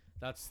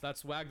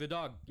 that's Wag the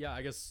Dog.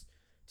 I guess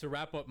to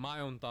wrap up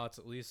my own thoughts,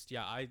 at least,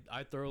 I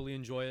thoroughly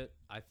enjoy it.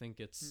 I think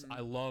it's I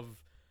love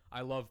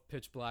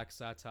pitch black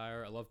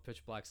satire. I love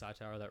pitch black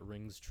satire that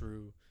rings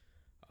true.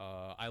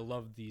 I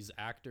love these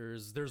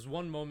actors. There's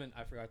one moment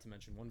I forgot to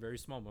mention, one very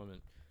small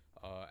moment,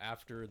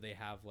 after they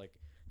have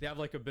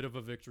a bit of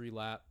a victory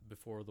lap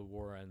before the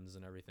war ends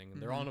and everything,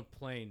 and they're on a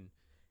plane,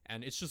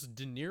 and it's just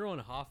De Niro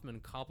and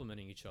Hoffman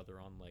complimenting each other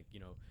on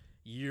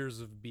years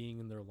of being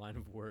in their line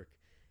of work.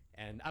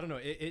 And I don't know,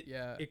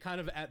 it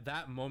kind of at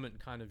that moment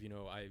kind of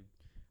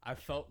I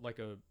felt like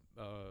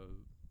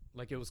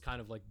it was kind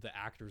of like the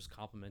actors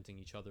complimenting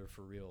each other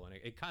for real, and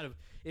it kind of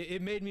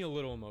it made me a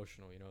little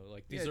emotional.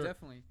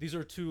 These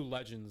are two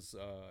legends,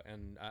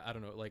 and I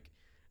don't know,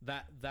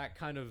 that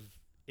kind of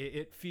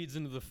it feeds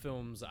into the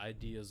film's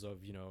ideas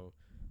of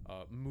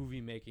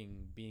movie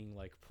making being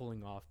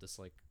pulling off this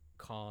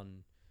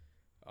con,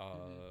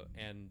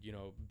 and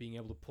being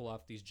able to pull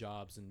off these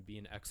jobs and be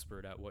an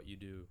expert at what you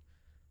do.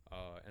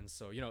 And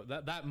so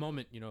that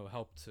moment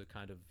helped to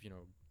kind of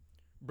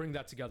bring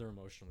that together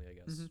emotionally, I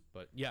guess.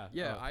 But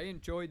I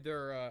enjoyed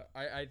their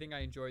I think I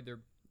enjoyed their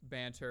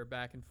banter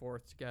back and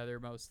forth together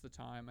most of the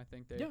time. I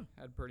think they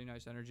had pretty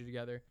nice energy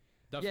together.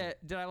 Definitely. Yeah,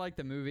 did I like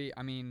the movie?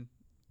 I mean,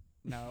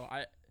 no.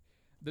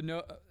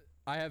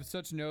 I have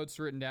such notes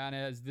written down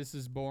as "this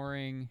is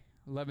boring,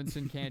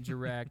 Levinson can't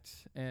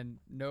direct," and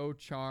 "no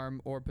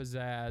charm or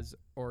pizzazz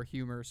or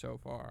humor so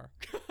far."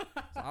 So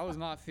I was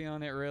not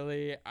feeling it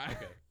really.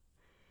 Okay.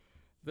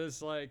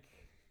 This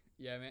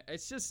yeah, man,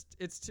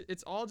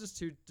 it's all just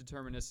too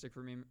deterministic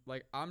for me.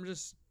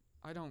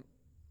 I don't,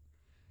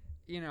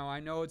 I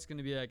know it's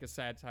gonna be a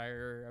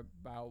satire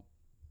about,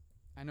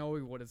 I know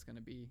what it's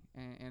gonna be,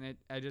 and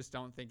I just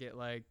don't think it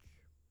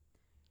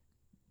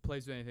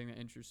plays with anything that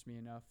interests me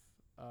enough.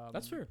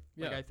 That's fair.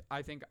 Yeah. Like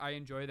I think I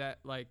enjoy that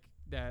like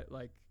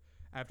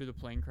after the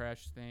plane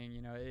crash thing,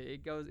 you know,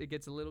 it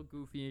gets a little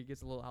goofy, it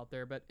gets a little out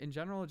there, but in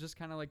general, it just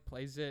kind of like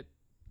plays it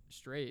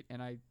straight,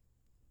 and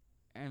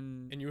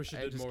you wish it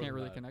did just more can't than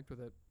really that. connect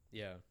with it.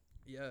 Yeah.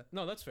 Yeah.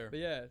 No, that's fair. But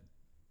yeah,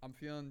 I'm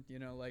feeling, you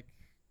know, like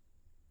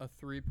a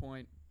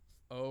 3.0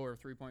 or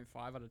 3.5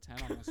 out of 10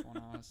 on this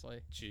one,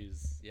 honestly.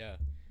 Jeez. Yeah.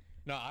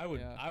 No, I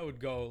would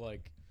go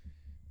like,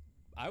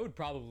 I would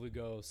probably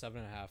go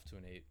 7.5 to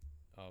an 8.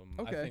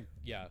 Okay. I think,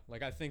 yeah.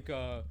 Like, I think,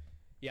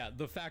 yeah,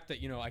 the fact that,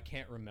 you know, I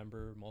can't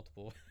remember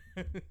multiple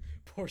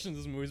portions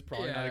of this movie is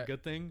probably not a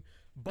good thing.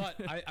 But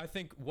I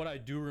think what I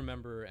do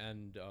remember,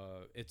 and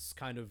it's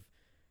kind of,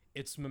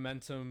 its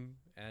momentum,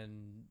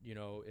 and, you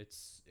know,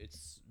 it's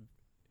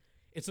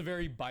a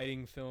very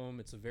biting film.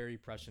 It's a very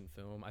prescient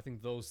film. I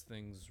think those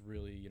things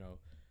really, you know,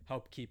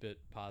 help keep it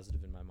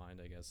positive in my mind,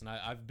 I guess. And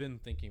I've been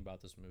thinking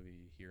about this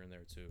movie here and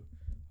there too.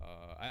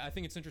 I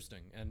think it's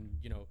interesting, and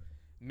you know,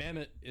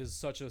 Mamet is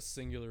such a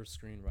singular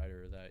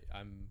screenwriter that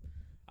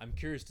I'm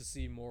curious to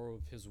see more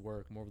of his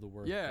work, more of the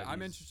work. Yeah,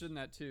 I'm interested in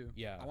that too.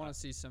 Yeah, I want to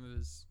see some of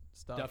his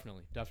stuff.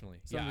 Definitely.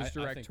 Some of his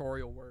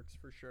directorial works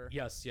for sure.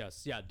 Yes,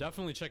 yeah,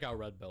 definitely check out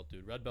Red Belt,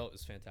 dude. Red Belt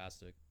is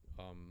fantastic.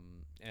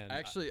 And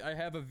actually, I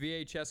have a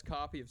VHS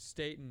copy of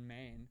State and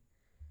Maine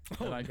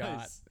that I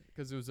got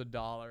because it was $1, and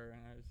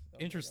I was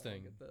interesting.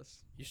 Like, look at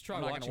this. You should try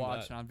I'm watching not gonna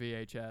watch that. it on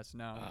VHS.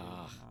 No, I'm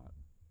not.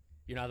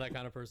 You're not that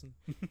kind of person.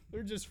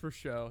 They're just for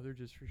show.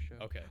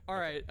 Okay. All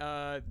right.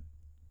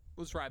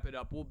 Let's wrap it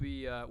up.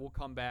 We'll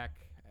come back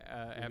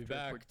after be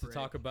back a quick to break.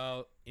 talk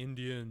about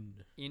Indian.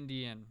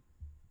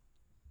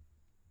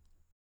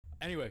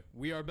 Anyway,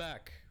 we are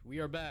back. We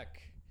are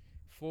back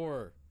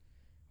for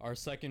our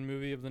second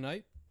movie of the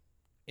night,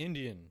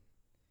 Indian.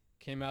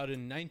 Came out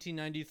in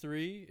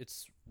 1993.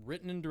 It's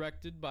written and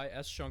directed by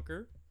S.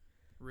 Shunker.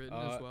 Written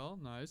as well.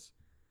 Nice.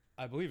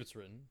 I believe it's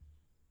written.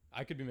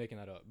 I could be making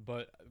that up,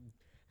 but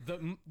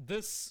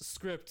this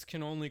script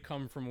can only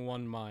come from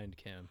one mind,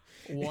 Cam.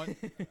 One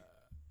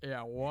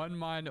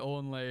mind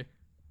only.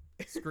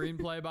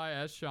 Screenplay by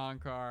S.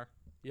 Shankar.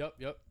 Yep.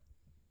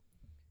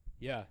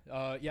 Yeah.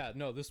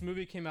 No, this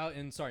movie came out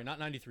in, not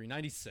 93,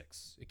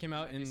 96. It came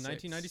out in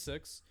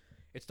 1996.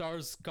 It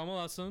stars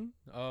Kamal Hassan,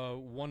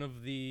 one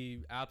of the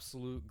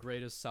absolute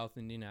greatest South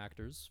Indian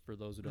actors, for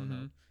those who don't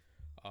know.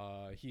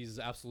 He's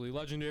absolutely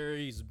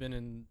legendary. He's been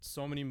in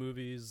so many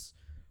movies.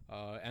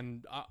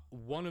 And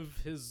one of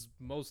his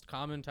most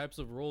common types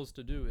of roles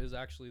to do is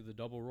actually the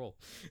double role.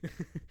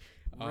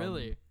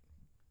 Really?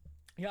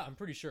 Yeah, I'm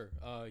pretty sure.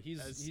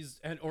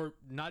 Or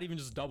not even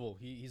just double.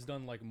 He's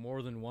done like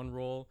more than one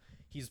role.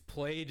 He's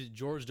played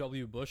George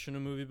W. Bush in a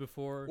movie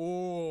before.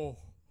 Oh.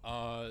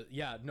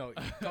 Yeah, no.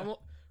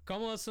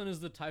 Kamal Hassan is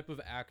the type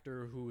of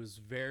actor who is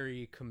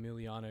very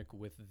chameleonic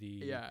with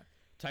the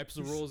types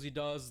of roles he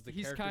does, the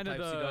character types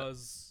he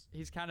does.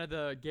 He's kind of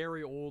the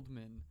Gary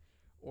Oldman,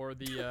 or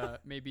the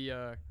maybe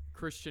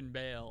Christian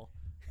Bale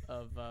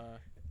of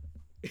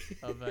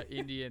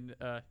Indian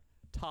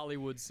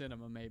Tollywood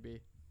cinema,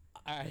 maybe.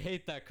 I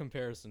hate that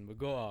comparison, but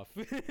go off.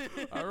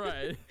 All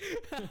right.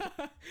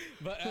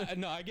 But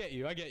no, I get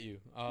you.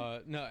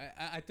 No,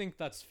 I think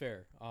that's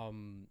fair.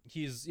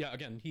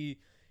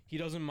 He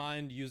doesn't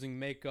mind using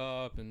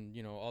makeup and,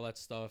 you know, all that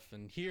stuff.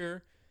 And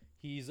here,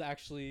 he's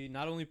actually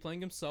not only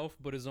playing himself,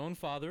 but his own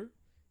father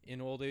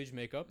in old age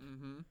makeup.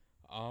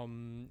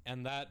 Mm-hmm.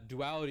 And that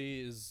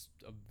duality is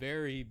a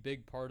very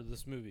big part of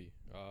this movie.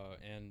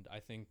 And I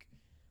think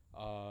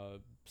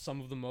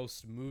some of the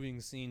most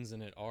moving scenes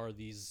in it are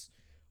these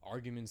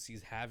arguments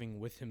he's having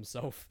with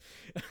himself.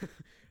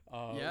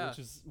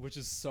 Which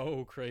is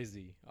so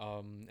crazy.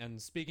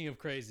 And speaking of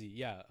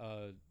crazy,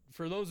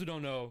 for those who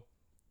don't know,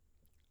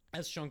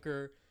 S.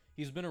 Shunker,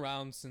 he's been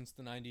around since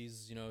the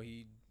 90s. You know,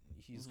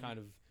 he's kind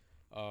of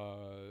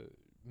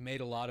made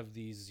a lot of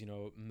these, you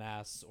know,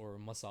 mass or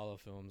masala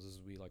films, as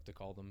we like to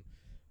call them.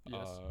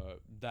 Yes.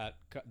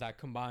 That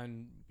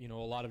combine, you know,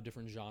 a lot of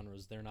different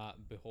genres. They're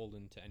not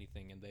beholden to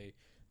anything, and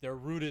they're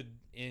rooted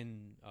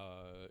in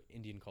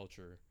Indian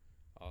culture,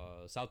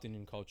 South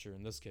Indian culture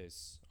in this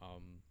case.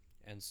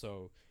 And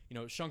so, you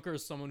know, Shankar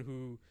is someone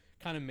who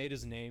kind of made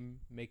his name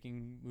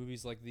making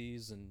movies like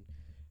these. And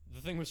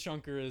the thing with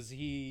Shankar is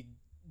he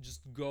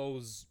just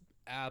goes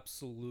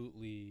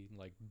absolutely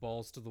like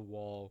balls to the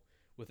wall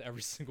with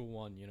every single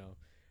one, you know.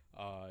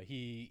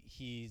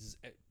 He's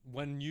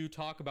when you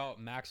talk about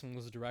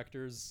maximalist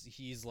directors,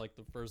 he's like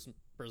the first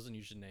person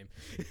you should name.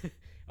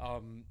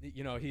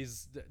 You know,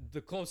 he's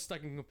the closest I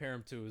can compare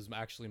him to is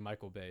actually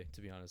Michael Bay,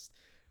 to be honest.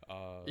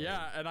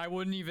 And I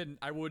wouldn't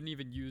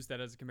even use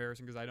that as a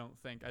comparison, because I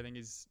think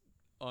he's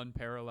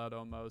unparalleled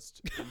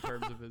almost in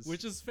terms of his,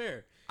 which is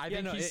fair. I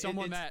think he's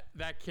someone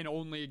that can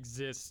only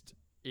exist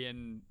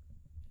in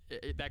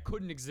that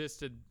couldn't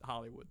exist in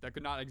Hollywood. That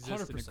could not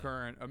exist 100%. In the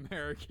current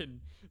American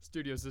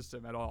studio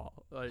system at all.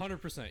 Like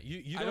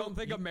 100%. I don't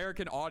think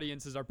American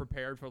audiences are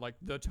prepared for like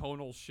the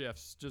tonal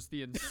shifts, just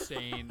the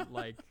insane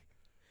like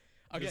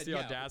just the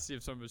audacity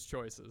of some of his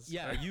choices.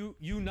 Yeah,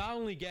 you not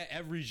only get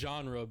every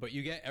genre, but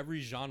you get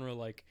every genre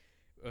like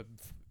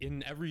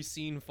in every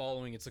scene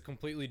following, it's a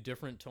completely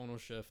different tonal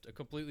shift, a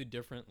completely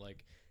different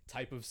like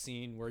type of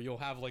scene where you'll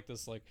have like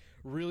this like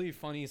really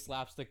funny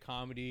slapstick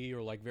comedy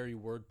or like very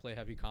wordplay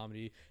heavy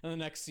comedy, and the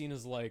next scene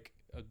is like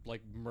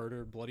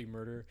murder, bloody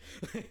murder,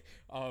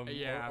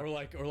 or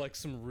like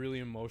some really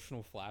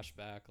emotional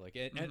flashback. Like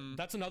and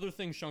that's another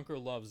thing Shankar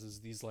loves is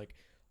these like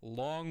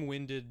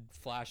long-winded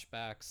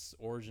flashbacks,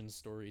 origin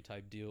story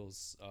type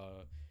deals,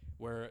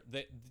 where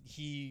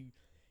he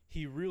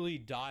really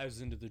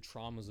dives into the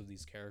traumas of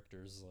these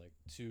characters like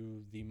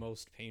to the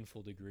most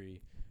painful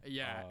degree.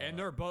 Yeah, and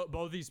they're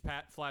both these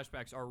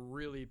flashbacks are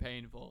really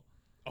painful.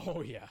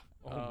 Oh yeah.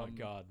 Oh my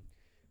god.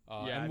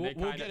 Yeah, and we'll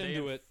get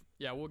into it.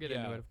 Yeah, we'll get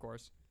into it, of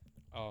course.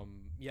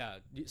 Yeah.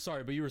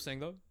 Sorry, but you were saying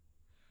though?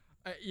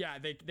 Yeah,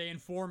 they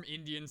inform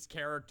Indian's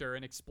character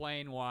and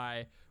explain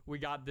why we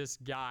got this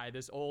guy,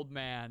 this old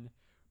man,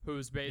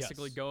 who's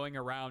basically going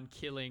around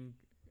killing,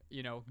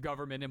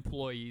 government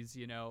employees,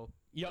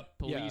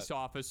 police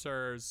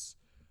officers.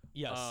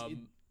 Yes.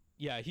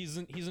 He's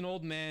an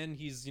old man.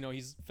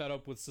 He's fed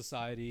up with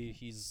society.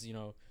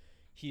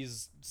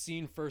 He's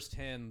seen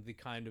firsthand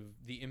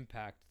the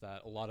impact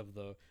that a lot of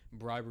the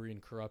bribery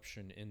and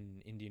corruption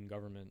in Indian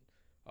government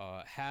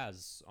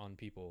has on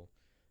people.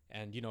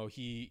 And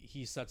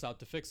he sets out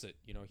to fix it.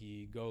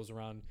 He goes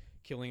around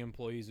killing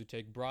employees who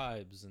take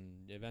bribes,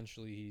 and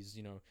eventually he's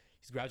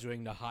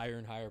graduating to higher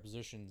and higher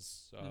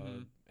positions.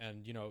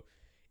 And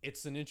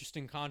it's an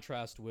interesting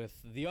contrast with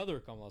the other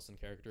Kamal Hassan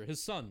character,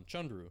 his son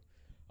Chandru,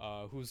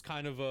 who's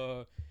kind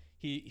of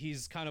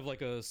he's kind of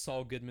like a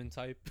Saul Goodman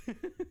type.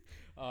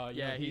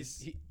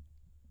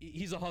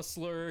 He's a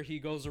hustler. He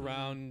goes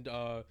around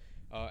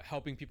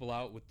helping people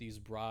out with these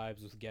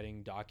bribes, with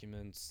getting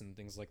documents and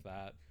things like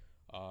that.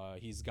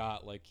 He's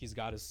got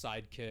his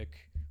sidekick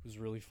who's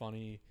really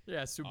funny.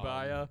 Yeah,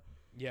 Subaya.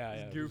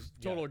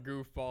 Total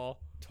goofball.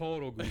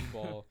 Total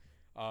goofball.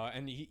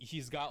 And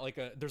he's got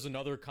there's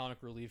another comic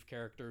relief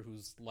character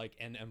who's like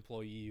an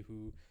employee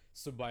who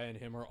Subaya and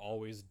him are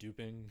always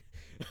duping.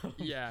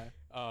 Yeah.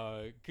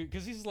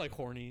 Because he's like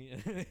horny,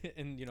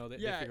 and they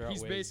figure out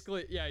he's ways.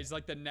 Basically he's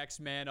like the next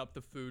man up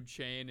the food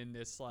chain in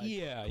this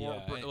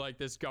like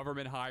this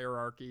government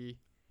hierarchy.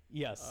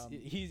 Yes,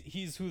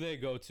 he's who they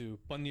go to.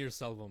 Paneer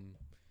Selvam.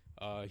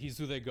 He's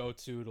who they go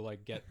to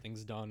like get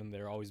things done, and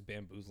they're always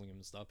bamboozling him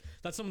and stuff.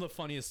 That's some of the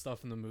funniest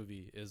stuff in the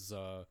movie is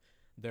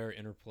their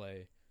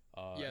interplay.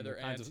 Their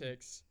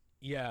antics.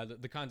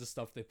 The kinds of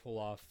stuff they pull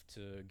off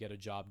to get a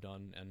job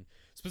done, and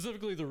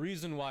specifically the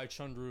reason why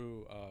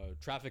Chandru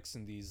traffics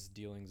in these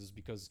dealings is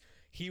because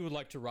he would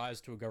like to rise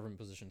to a government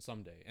position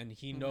someday, and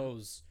he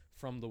knows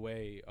from the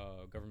way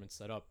government's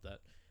set up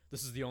that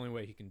this is the only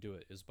way he can do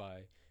it is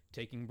by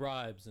taking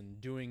bribes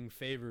and doing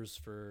favors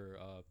for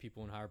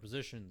people in higher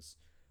positions.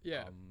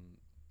 Yeah.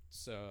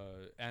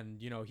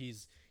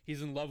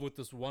 He's in love with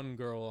this one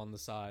girl on the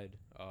side,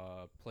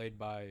 played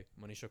by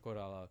Manisha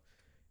Koirala,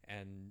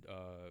 and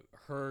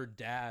her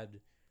dad,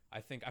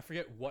 I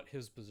forget what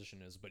his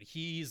position is, but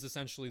he's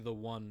essentially the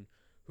one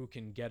who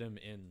can get him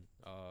in.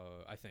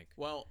 I think.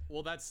 Well,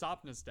 that's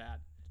Sapna's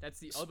dad.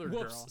 That's the other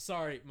girl.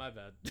 Sorry, my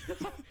bad.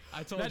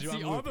 I told that's you.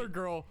 That's the other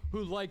girl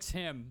who likes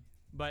him,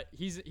 but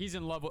he's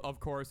in love, of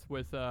course,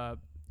 with the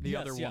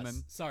other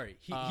woman. Sorry,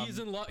 he's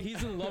in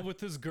love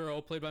with his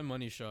girl, played by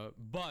Manisha,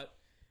 but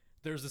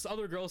there's this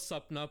other girl,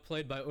 Sapna,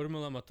 played by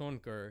Urmila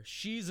Matondkar.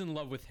 She's in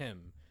love with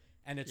him,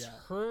 and it's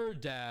her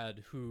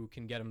dad who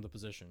can get him the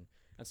position.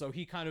 And so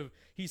he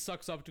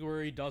sucks up to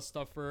her, he does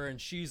stuff for her,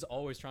 and she's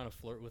always trying to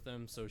flirt with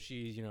him. So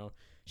she's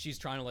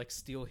trying to like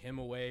steal him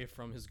away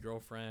from his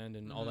girlfriend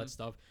and all that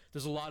stuff.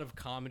 There's a lot of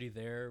comedy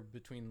there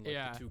between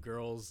the two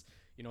girls.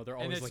 They're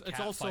always it's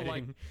also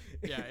fighting.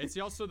 It's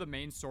also the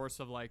main source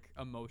of like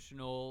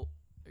emotional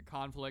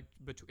conflict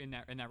in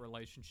that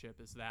relationship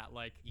is that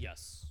like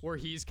where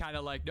he's kind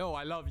of like, no,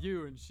 I love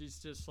you, and she's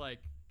just like,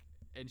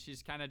 and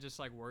she's kind of just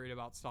like worried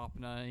about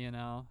Sapna,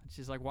 and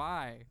she's like,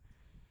 why?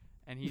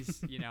 And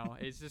he's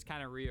it's just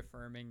kind of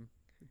reaffirming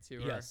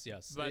to her.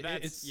 Yes, but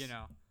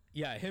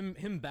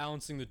him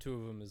balancing the two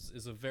of them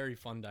is a very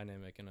fun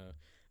dynamic and a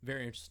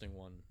very interesting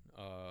one.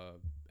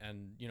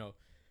 And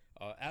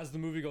as the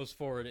movie goes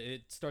forward,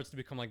 it starts to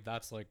become like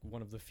that's like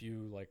one of the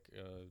few like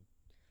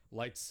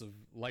lights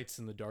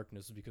in the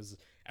darkness, because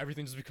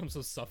everything just becomes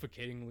so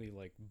suffocatingly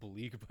like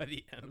bleak by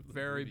the end of the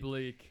very movie.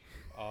 Bleak.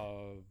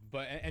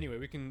 But anyway,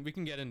 we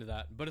can get into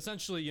that. But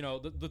essentially,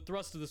 the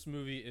thrust of this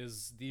movie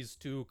is these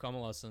two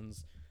Kamal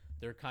Hassans.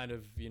 They're kind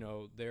of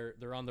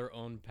they're on their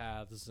own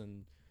paths,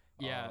 and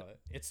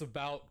it's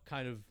about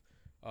kind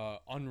of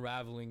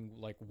unraveling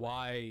like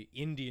why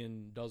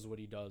Indian does what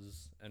he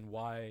does and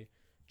why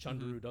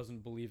Chandru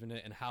doesn't believe in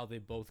it, and how they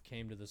both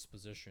came to this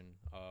position,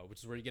 which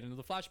is where you get into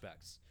the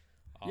flashbacks.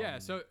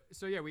 So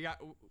we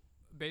got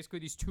basically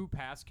these two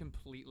paths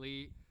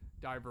completely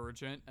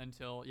divergent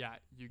until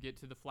you get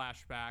to the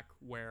flashback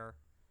where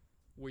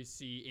we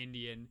see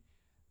Indian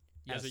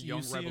as a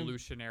young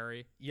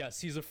revolutionary.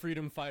 Yes, he's a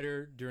freedom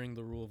fighter during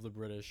the rule of the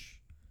British,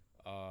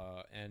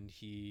 and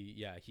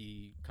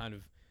he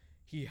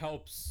he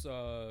helps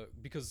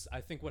because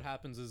I think what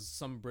happens is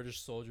some British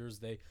soldiers,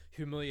 they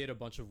humiliate a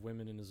bunch of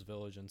women in his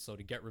village, and so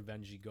to get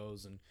revenge he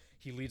goes and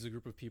he leads a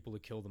group of people to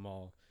kill them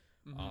all.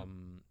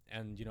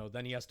 And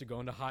then he has to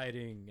go into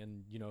hiding,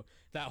 and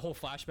that whole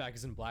flashback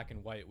is in black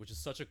and white, which is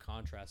such a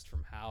contrast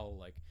from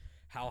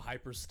how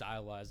hyper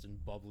stylized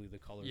and bubbly the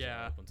colors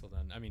are up until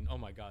then. I mean, oh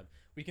my god,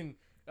 we can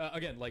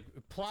again, like,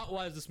 plot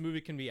wise this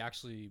movie can be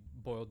actually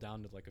boiled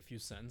down to like a few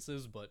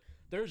sentences, but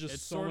there's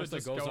just so much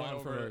that goes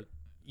on for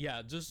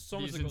just so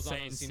much that goes on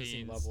a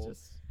scene level.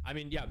 I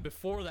mean,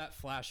 before that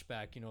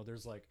flashback,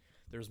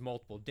 there's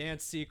multiple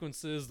dance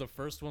sequences. The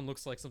first one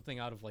looks like something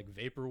out of like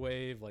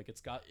vaporwave, like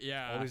it's got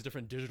all these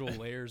different digital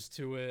layers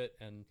to it,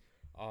 and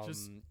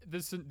just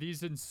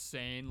these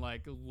insane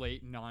like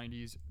late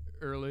 90s,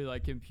 early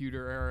like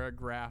computer era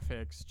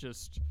graphics.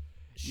 Just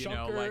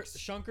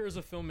Shankar is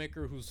a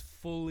filmmaker who's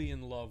fully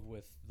in love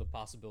with the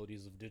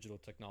possibilities of digital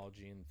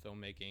technology and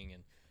filmmaking,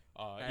 and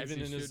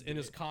even in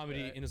his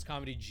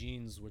comedy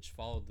Genes, which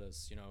followed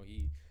this,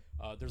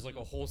 there's like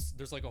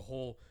a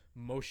whole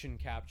motion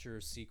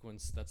capture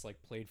sequence that's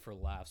like played for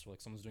laughs, where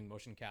like someone's doing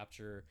motion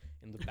capture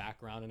in the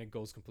background and it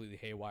goes completely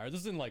haywire.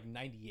 This is in like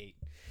 98.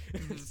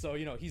 So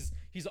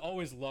he's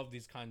always loved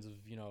these kinds of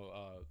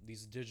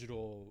these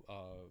digital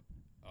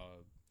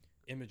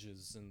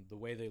images and the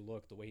way they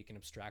look, the way he can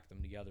abstract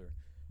them together,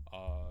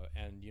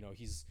 and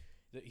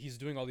he's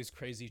doing all these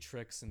crazy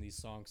tricks in these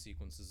song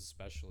sequences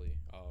especially,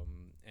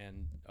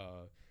 and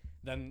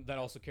then that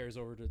also carries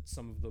over to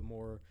some of the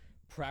more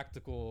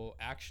practical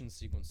action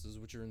sequences,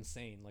 which are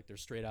insane, like they're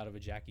straight out of a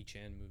Jackie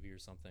Chan movie or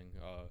something.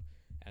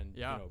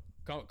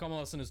 Kamal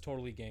Hassan is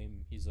totally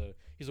game. He's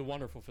a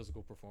wonderful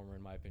physical performer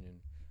in my opinion.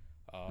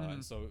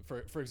 And so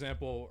for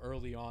example,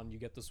 early on you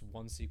get this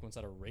one sequence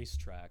at a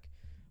racetrack,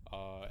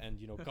 and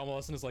Kamal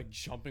Hassan is like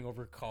jumping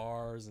over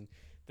cars and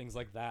things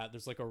like that.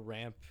 There's like a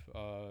ramp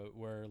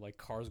where like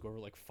cars go over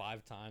like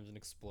 5 times and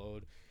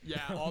explode.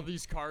 All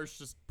these cars,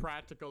 just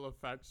practical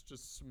effects,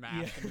 just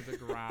smash into the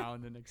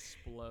ground and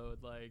explode.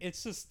 Like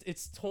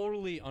it's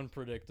totally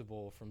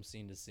unpredictable from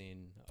scene to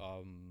scene.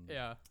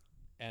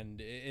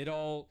 And it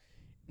all,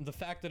 the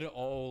fact that it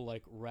all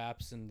like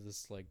wraps into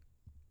this like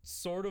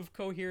sort of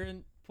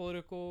coherent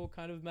political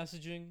kind of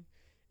messaging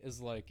is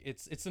like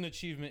it's an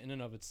achievement in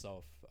and of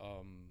itself.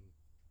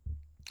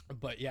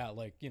 But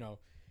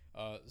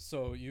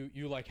so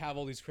you like have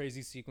all these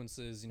crazy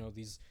sequences,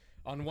 these,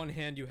 on one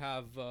hand you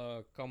have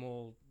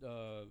Kamal,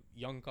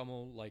 young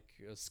Kamal, like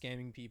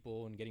scamming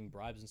people and getting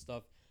bribes and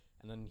stuff,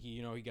 and then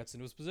he gets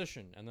into his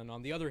position, and then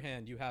on the other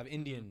hand you have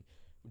Indian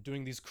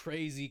doing these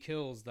crazy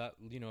kills that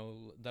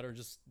that are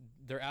just,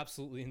 they're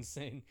absolutely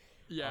insane.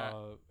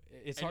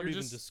 It's hard to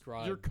even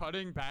describe. You're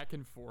cutting back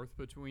and forth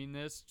between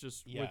this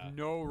just with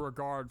no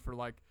regard for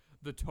like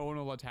the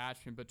tonal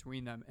attachment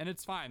between them, and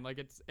it's fine. Like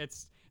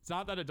it's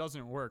not that it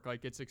doesn't work.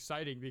 Like it's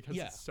exciting because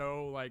it's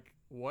so like,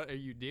 what are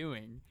you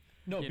doing?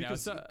 No,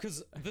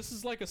 because this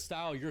is like a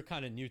style you're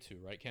kind of new to,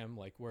 right, Cam?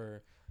 Like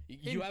where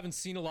you haven't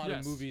seen a lot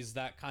of movies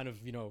that kind of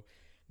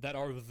that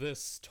are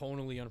this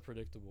tonally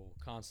unpredictable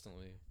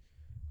constantly.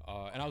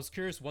 And I was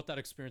curious what that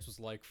experience was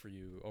like for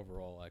you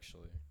overall,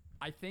 actually.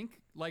 I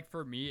think like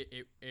for me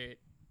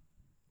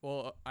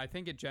I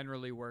think it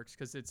generally works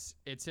because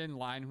it's in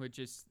line with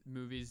just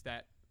movies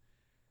that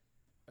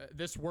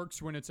this works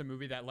when it's a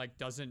movie that like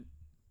doesn't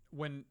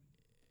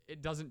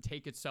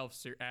take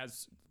itself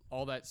as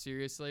all that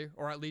seriously,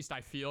 or at least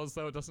I feel as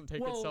though it doesn't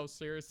take itself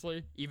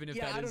seriously, even if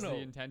that is the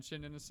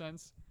intention in a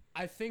sense.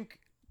 I think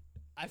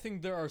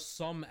there are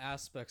some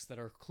aspects that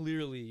are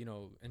clearly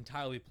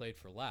entirely played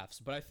for laughs,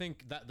 but I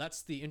think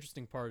that's the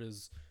interesting part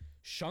is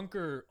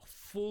Shankar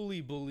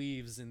fully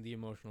believes in the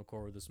emotional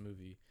core of this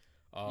movie,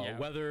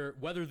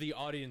 whether the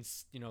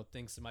audience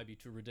thinks it might be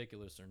too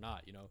ridiculous or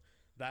not.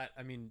 That,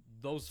 I mean,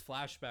 those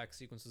flashback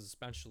sequences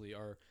especially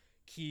are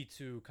key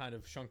to kind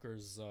of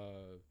Shankar's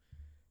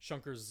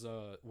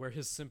where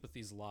his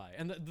sympathies lie.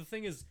 And the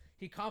thing is,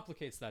 he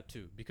complicates that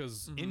too,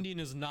 because Indian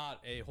is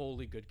not a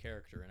wholly good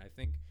character, and I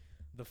think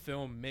the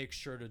film makes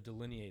sure to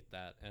delineate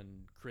that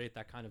and create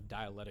that kind of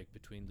dialectic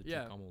between the two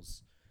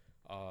Kamals.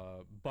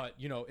 But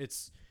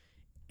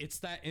it's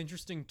that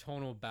interesting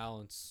tonal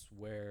balance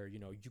where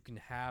you can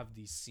have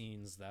these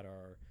scenes that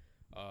are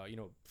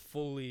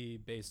fully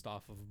based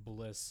off of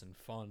bliss and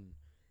fun,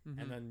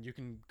 and then you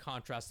can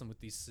contrast them with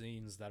these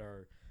scenes that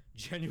are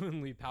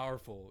genuinely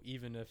powerful,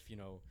 even if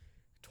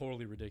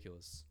totally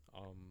ridiculous.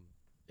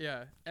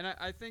 And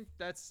I think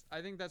that's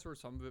where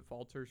some of it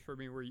falters for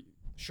me,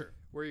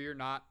 where you're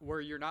not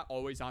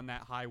always on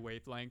that high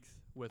wavelength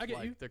with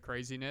like the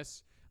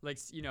craziness, like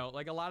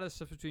like a lot of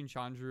stuff between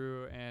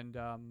Chandru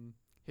and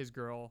his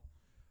girl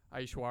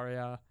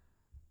Aishwarya.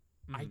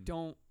 I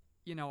don't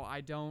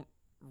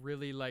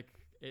really like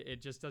it.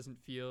 It just doesn't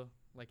feel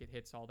like it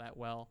hits all that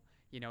well.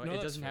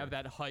 It doesn't have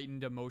that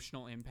heightened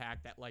emotional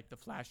impact that like the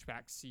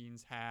flashback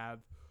scenes have.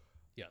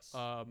 Yes.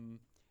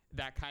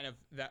 That kind of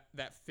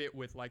that fit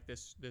with like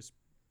this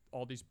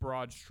all these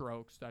broad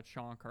strokes that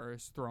Shankar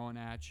is throwing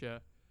at you.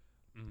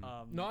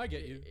 No, I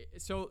get you.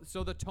 So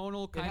the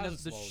tonal kind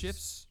of the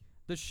shifts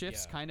the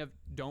shifts Yeah. kind of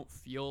don't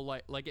feel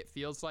like it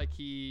feels like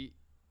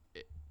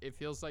it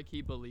feels like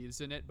he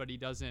believes in it, but he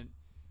doesn't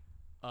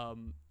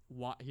want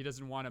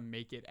to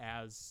make it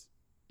as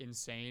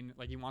insane.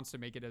 Like he wants to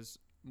make it as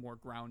more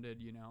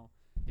grounded, you know.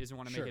 He doesn't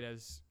want to Sure. make it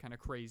as kind of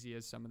crazy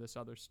as some of this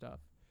other stuff.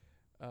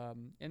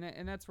 And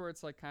that's where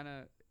it's like kind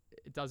of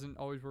it doesn't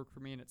always work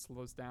for me, and it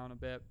slows down a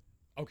bit.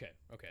 Okay.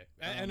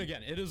 And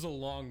again, it is a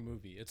long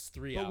movie. It's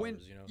 3 But hours. when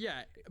You know.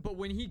 yeah, but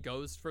when he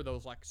goes for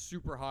those like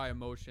super high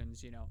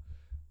emotions, you know,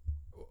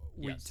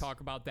 we Yes. talk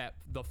about that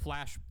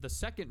the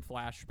second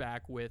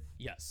flashback with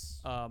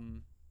Yes.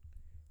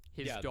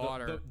 his yeah,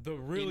 daughter, the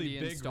really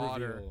Indian's big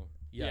daughter. reveal.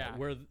 Yeah.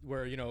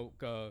 Where you know,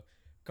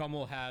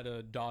 Kamal had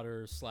a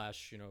daughter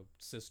 / you know,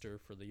 sister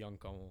for the young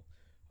Kamal,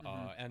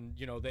 and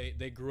you know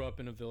they grew up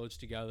in a village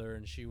together,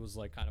 and she was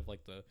like kind of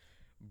like the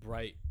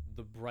bright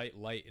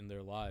light in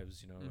their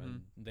lives, you know,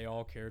 and they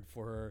all cared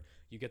for her.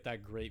 You get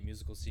that great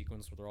musical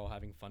sequence where they're all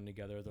having fun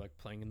together. They're like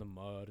playing in the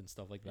mud and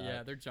stuff like that.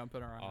 Yeah, they're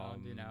jumping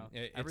around, you know.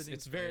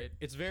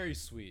 It's very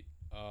sweet.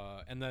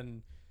 And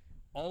then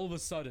all of a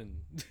sudden,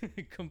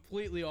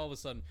 completely all of a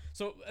sudden.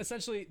 So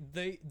essentially,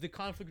 the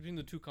conflict between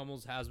the two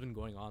Kamals has been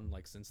going on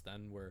like since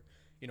then. Where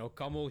you know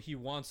Kamal, he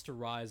wants to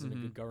rise in a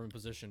good government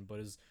position, but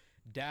his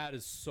dad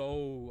is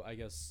so, I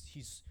guess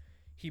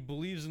he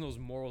believes in those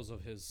morals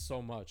of his so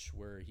much,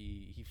 where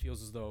he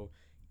feels as though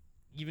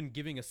even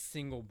giving a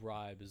single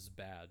bribe is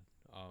bad.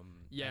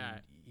 Yeah.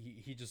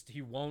 And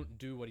he won't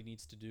do what he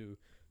needs to do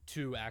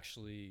to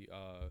actually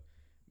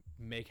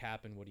make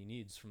happen what he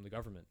needs from the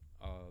government.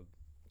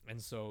 And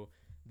so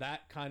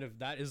that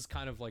is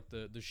kind of like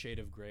the shade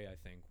of gray, I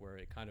think, where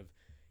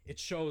it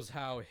shows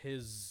how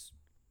his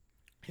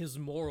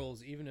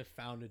morals, even if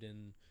founded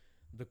in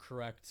the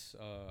correct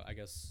I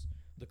guess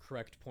the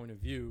correct point of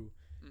view,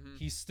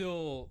 he's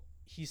still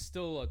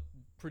a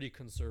pretty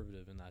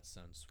conservative in that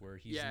sense, where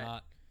he's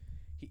not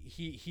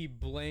he's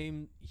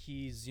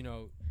you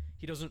know,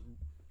 he doesn't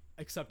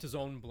accept his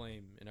own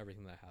blame in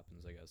everything that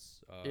happens, I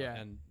guess.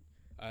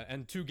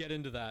 And to get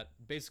into that,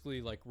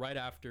 basically like right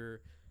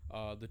after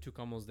the two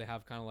Kamals, they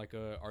have kind of like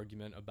a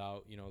argument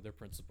about, you know, their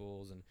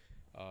principles, and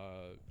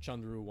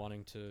Chandru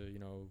wanting to, you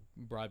know,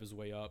 bribe his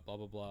way up, blah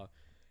blah blah.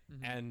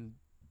 And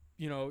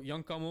you know,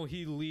 young Kamal,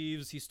 he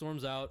leaves, he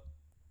storms out,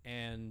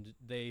 and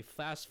they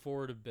fast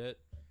forward a bit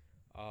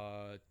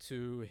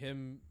to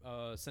him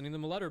sending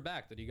them a letter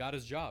back that he got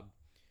his job.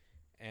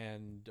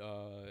 And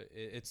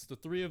it's the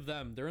three of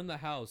them. They're in the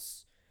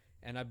house,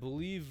 and I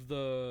believe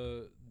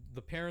the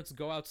parents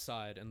go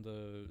outside, and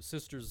the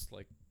sister's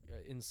like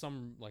in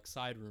some like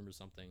side room or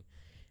something,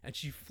 and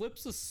she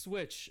flips a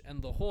switch,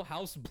 and the whole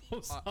house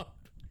blows up.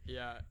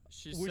 Yeah,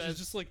 which is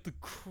just like the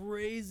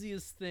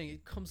craziest thing.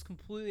 It comes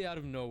completely out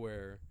of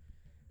nowhere.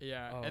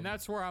 Yeah, and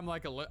that's where I'm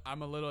like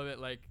I'm a little bit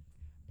like,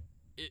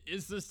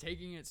 is this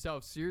taking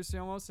itself seriously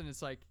almost? And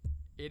it's like,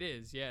 it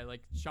is, yeah.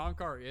 Like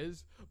Shankar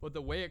is, but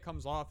the way it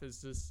comes off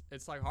is just,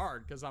 it's like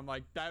hard, because I'm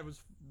like, that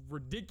was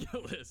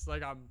ridiculous.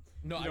 Like I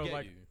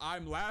get you.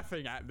 I'm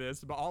laughing at this,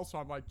 but also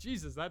I'm like,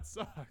 Jesus, that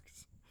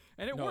sucks.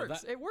 And it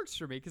works. It works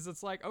for me, because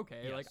it's like,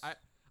 okay, yes. like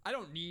I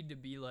don't need to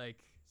be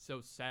like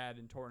so sad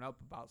and torn up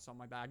about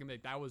something like that. I can be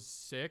like, that was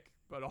sick,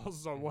 but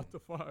also what the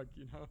fuck,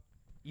 you know?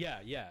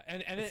 Yeah.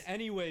 And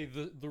anyway,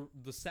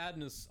 the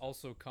sadness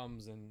also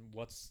comes in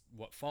what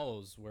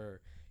follows,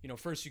 where, you know,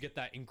 first you get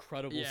that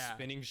incredible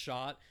spinning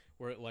shot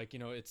where it, like, you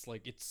know, it's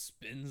like it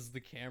spins the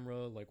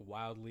camera like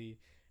wildly,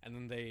 and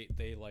then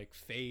they like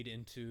fade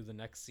into the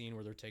next scene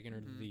where they're taking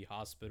her to the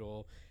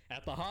hospital.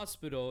 At the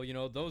hospital, you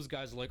know, those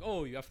guys are like,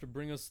 oh, you have to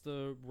bring us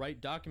the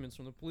right documents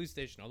from the police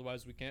station,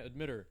 otherwise we can't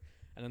admit her.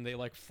 And then they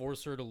like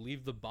force her to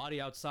leave the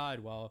body outside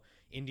while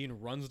Indian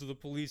runs to the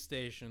police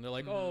station. They're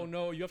like, oh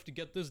no, you have to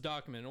get this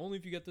document. Only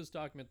if you get this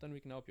document, then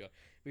we can help you.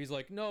 But he's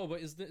like, no,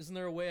 but isn't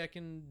there a way I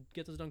can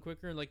get this done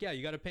quicker? And like, yeah,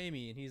 you got to pay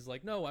me. And he's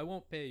like, no, I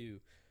won't pay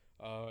you.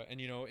 And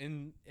you know,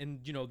 and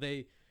you know,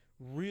 they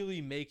really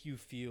make you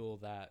feel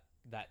that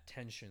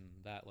tension,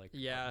 that like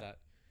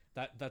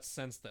that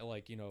sense that,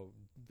 like, you know,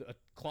 the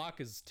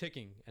clock is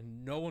ticking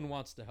and no one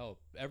wants to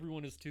help.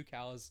 Everyone is too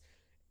callous.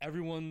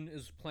 Everyone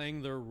is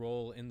playing their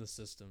role in the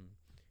system,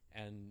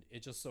 and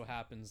it just so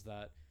happens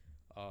that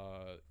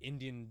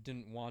Indian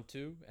didn't want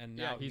to, and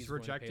now he's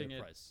rejecting going to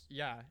pay the it. price.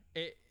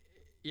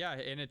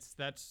 And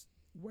that's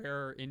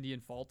where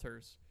Indian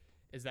falters,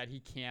 is that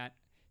he can't.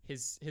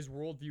 His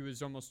worldview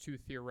is almost too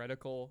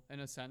theoretical in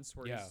a sense,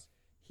 where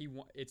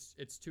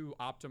it's too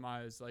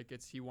optimized. Like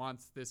he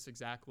wants this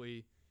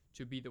exactly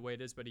to be the way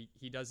it is, but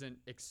he doesn't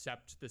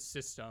accept the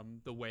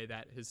system the way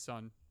that his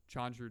son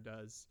Chandru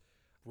does.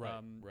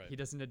 Right. He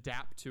doesn't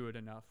adapt to it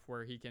enough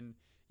where he can,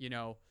 you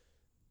know,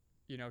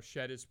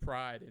 shed his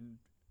pride and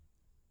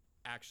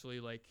actually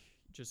like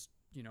just,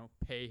 you know,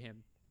 pay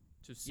him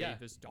to save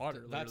his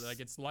daughter. Literally, like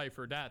it's life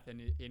or death,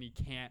 and he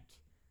can't.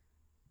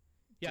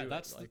 Yeah,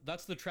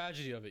 that's the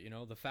tragedy of it, you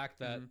know, the fact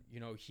that you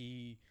know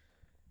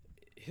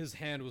his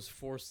hand was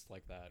forced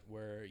like that,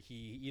 where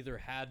he either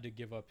had to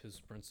give up his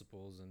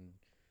principles and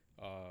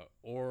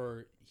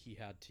or he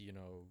had to, you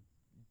know,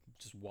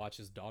 just watch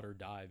his daughter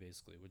die,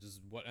 basically, which is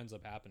what ends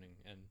up happening,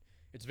 and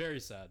it's very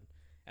sad.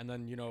 And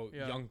then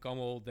young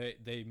Kamal,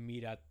 they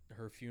meet at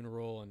her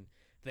funeral, and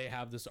they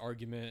have this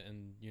argument,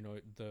 and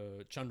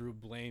the Chandru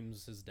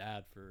blames his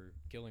dad for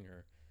killing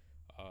her.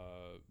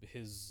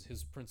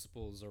 His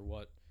principles are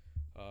what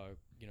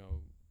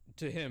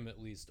to him at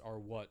least are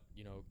what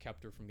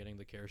kept her from getting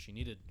the care she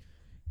needed.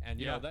 And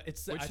that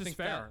it's which I is think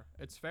fair.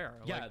 It's fair.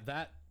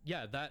 That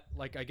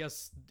like I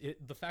guess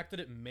the fact that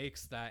it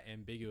makes that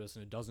ambiguous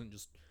and it doesn't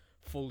just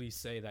fully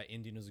say that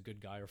Indian is a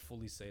good guy or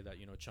fully say that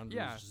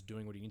Chandru is just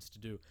doing what he needs to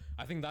do.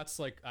 I think that's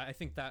I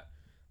think that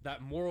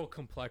moral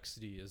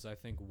complexity is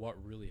what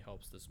really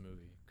helps this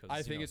movie.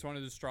 I think it's one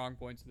of the strong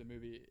points of the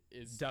movie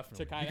is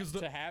definitely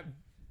to have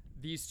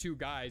these two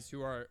guys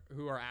who are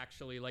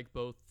actually like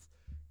both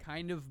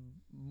kind of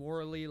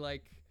morally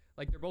like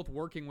they're both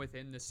working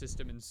within the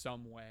system in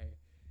some way,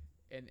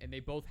 and they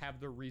both have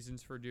their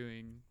reasons for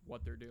doing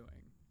what they're doing.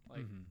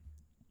 Like,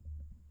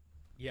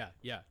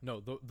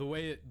 no, the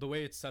way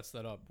it sets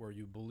that up where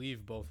you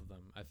believe both of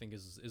them, I think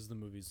is the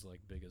movie's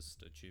like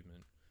biggest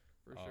achievement.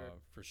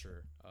 For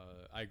sure.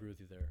 I agree with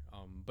you there.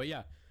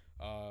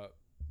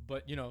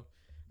 But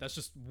that's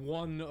just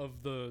one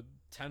of the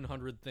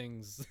 1,000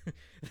 things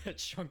that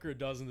Shankar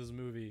does in this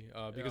movie.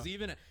 Because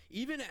even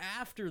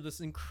after this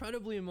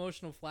incredibly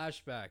emotional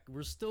flashback,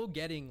 we're still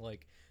getting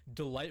like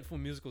delightful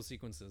musical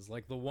sequences,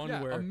 like the one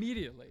where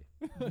immediately,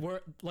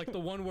 where like the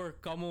one where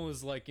Kamal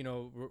is like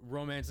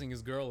romancing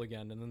his girl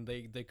again, and then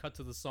they cut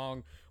to the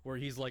song where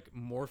he's like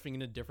morphing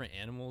into different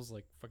animals,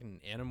 like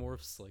fucking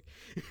animorphs,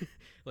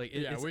 like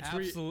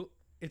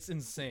it's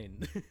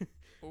insane.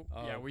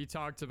 We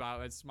talked about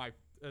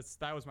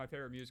that was my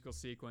favorite musical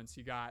sequence.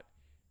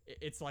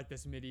 It's like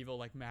this medieval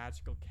like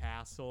magical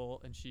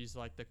castle, and she's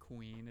like the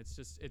queen. It's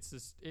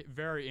this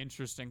very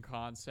interesting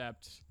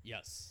concept.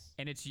 Yes.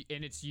 And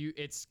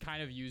it's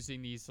kind of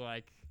using these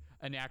like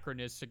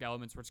anachronistic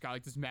elements where it's got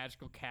like this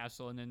magical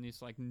castle and then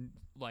these like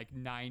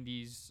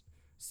 90s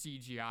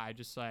CGI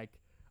just like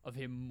of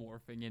him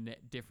morphing into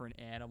different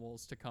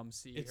animals to come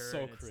see her. It's so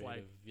and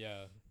creative.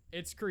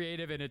 It's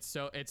creative, and it's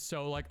so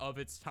like of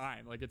its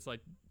time. Like it's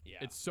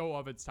so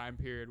of its time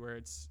period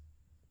where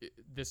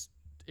this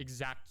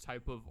exact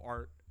type of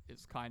art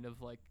is kind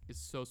of like is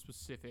so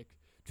specific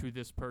to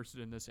this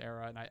person in this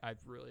era, and I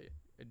really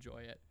enjoy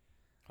it.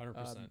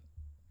 100%.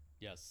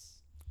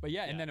 Yes. But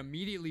and then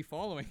immediately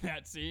following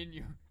that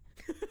scene,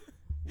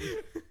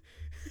 if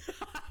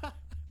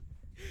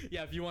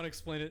you want to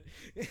explain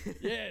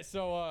it.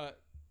 So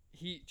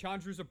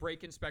Chandru's a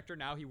brake inspector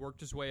now. He worked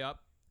his way up.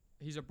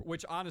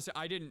 Which honestly,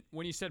 I didn't,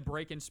 when he said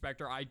brake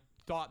inspector, I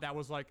thought that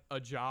was like a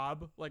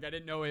job. Like I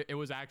didn't know it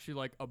was actually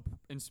like a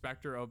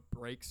inspector of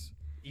brakes.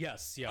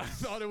 Yes. I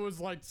thought it was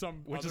like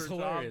some which other is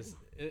hilarious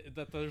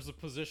that there's a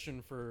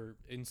position for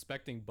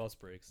inspecting bus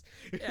brakes.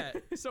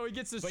 So he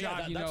gets this but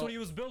job. That's what he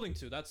was building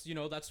to. That's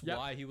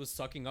why he was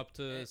sucking up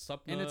to Sapna.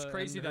 And it's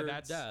crazy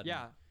that's dad.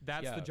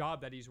 That's the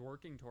job that he's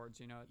working towards.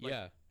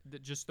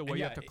 Just the way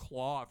you have to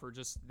claw for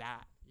just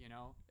that.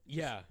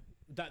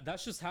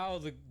 That's just how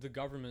the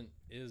government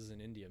is in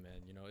India,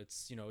 man.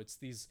 It's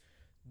these.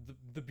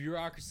 The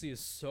bureaucracy is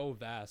so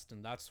vast,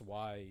 and that's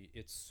why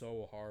it's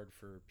so hard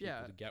for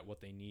people to get what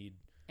they need.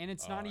 And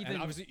it's not even.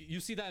 And obviously, you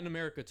see that in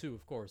America too,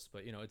 of course.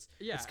 But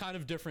it's kind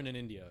of different in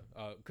India,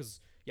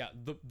 because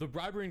the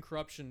bribery and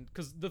corruption.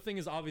 Because the thing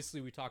is, obviously,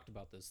 we talked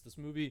about this. This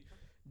movie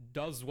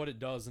does what it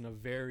does in a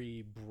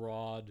very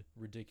broad,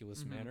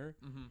 ridiculous manner.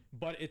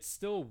 But it's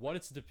still what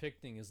it's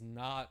depicting is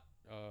not.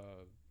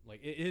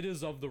 It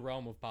is of the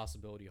realm of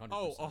possibility. 100%.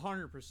 Oh,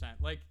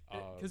 100%. Like,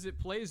 because it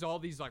plays all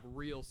these like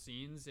real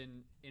scenes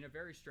in a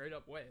very straight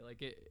up way.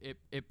 Like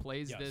it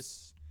plays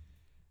this.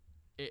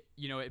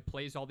 It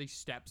plays all these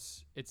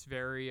steps. It's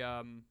very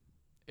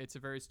it's a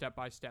very step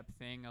by step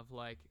thing of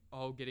like,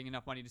 getting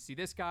enough money to see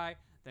this guy,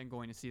 then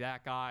going to see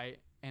that guy,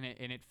 and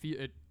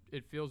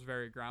it feels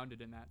very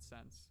grounded in that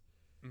sense.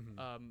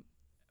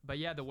 But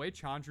the way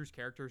Chandru's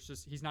character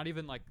is he's not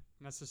even like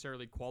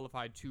necessarily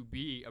qualified to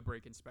be a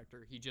brake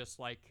inspector. He just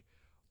like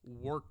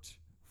worked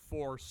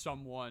for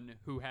someone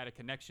who had a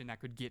connection that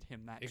could get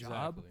him that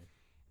job.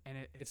 And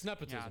it's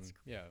nepotism.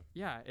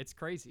 It's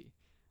crazy.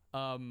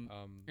 And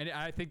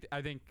I think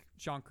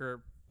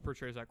Shankar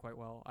portrays that quite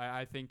well.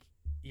 I think.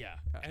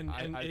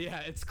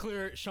 It's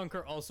clear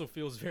Shankar also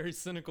feels very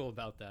cynical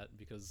about that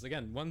because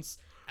again,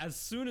 as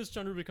soon as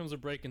Chandru becomes a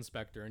brake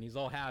inspector and he's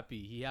all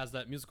happy, he has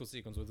that musical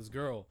sequence with his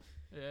girl.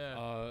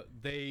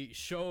 They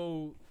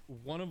show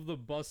one of the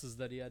buses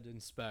that he had to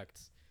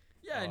inspect.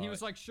 And he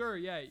was like, sure,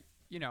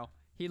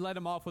 he let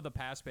him off with a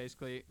pass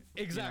basically.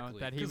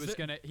 Exactly. That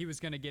he was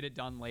gonna get it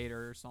done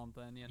later or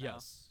something.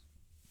 Yes.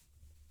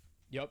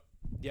 Yep.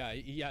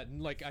 Yeah.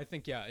 Like I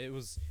think it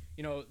was.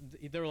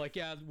 They were like,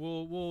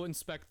 we'll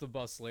inspect the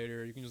bus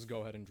later. You can just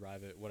go ahead and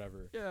drive it,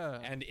 whatever. Yeah.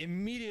 And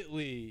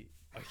immediately,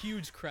 a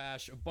huge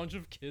crash. A bunch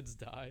of kids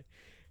die.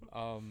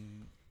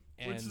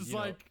 Which is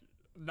like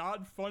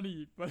not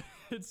funny, but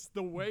it's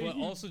the way. But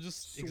also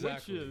just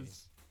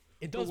switches. Exactly.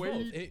 It does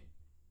both.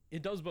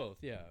 It does both.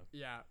 Yeah.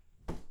 Yeah.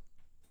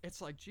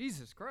 it's like,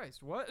 Jesus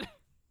Christ, what?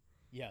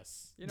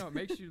 Yes. You know, it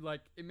makes you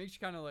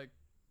kind of like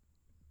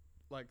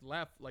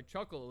laugh, like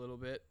chuckle a little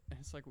bit. And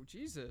it's like, well,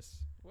 Jesus.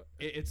 What,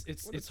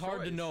 it's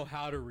hard to know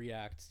how to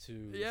react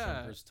to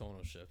Shunker's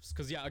tonal shifts.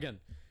 Because, yeah, again,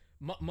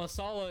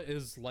 Masala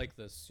is like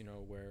this, you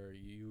know, where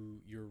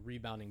you're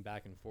rebounding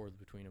back and forth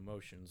between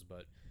emotions,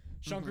 but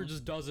Shunker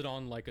just does it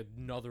on like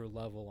another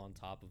level on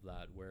top of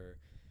that, where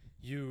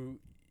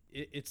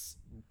it's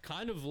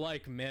kind of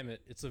like Mammoth.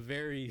 It's a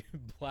very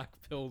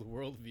black-pilled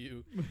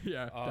worldview.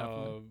 Yeah,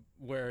 definitely.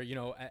 Where, you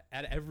know,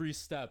 at every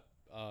step,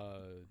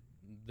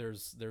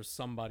 there's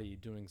somebody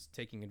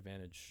taking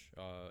advantage,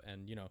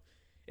 and you know,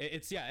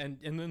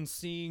 and then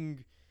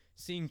seeing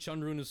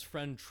Chandru and his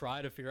friend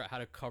try to figure out how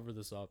to cover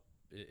this up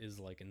is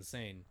like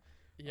insane.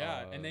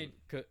 Yeah, and they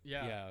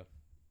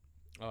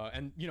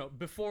and you know,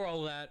 before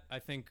all that, I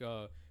think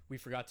we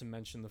forgot to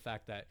mention the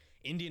fact that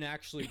Indian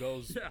actually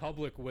goes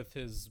public with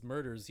his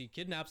murders. He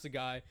kidnaps a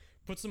guy,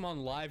 puts him on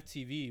live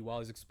TV while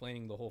he's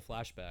explaining the whole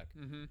flashback.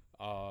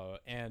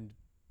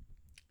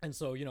 And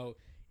so, you know,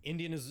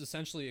 Indian has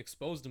essentially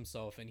exposed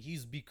himself, and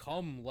he's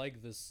become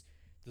like this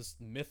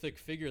mythic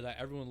figure that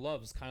everyone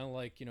loves, kind of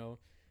like, you know,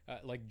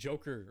 like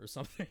Joker or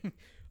something.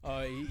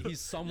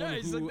 He's someone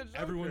who like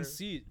everyone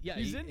sees. Yeah,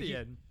 he's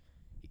Indian.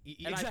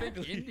 And exactly. I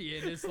think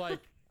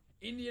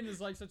Indian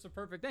is like such a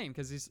perfect name,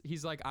 because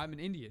he's like, I'm an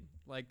Indian.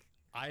 Like,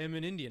 I am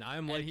an Indian. I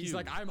am like he's you.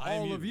 like, I'm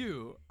all of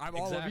you. I'm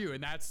all of you.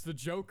 And that's the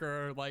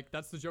Joker. Like,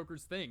 that's the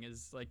Joker's thing,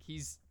 is like,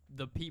 he's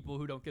the people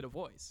who don't get a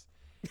voice.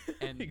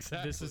 And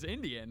this is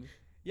Indian.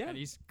 Yeah. And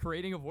he's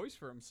creating a voice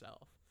for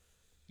himself.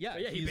 Yeah.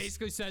 But yeah, he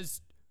basically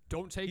says,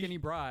 don't take any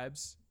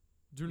bribes.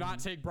 Do not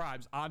take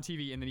bribes on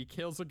TV. And then he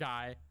kills a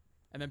guy.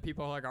 And then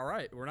people are like, all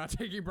right, we're not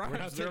taking bribes. We're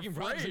not taking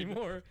bribes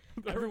anymore.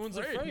 Everyone's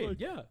afraid.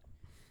 Yeah.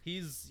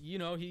 He's, you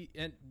know,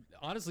 and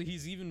honestly,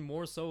 he's even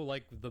more so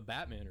like the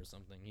Batman or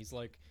something. He's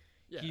like,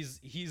 he's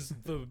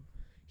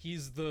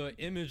the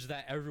image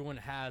that everyone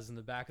has in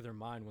the back of their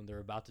mind when they're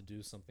about to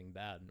do something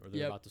bad, or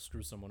they're about to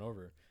screw someone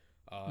over.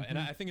 And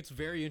I think it's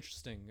very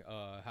interesting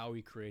how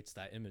he creates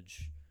that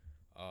image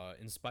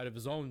in spite of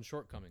his own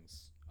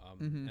shortcomings.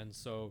 And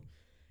so,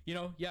 you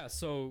know,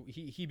 so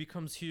he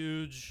becomes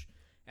huge,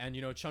 and,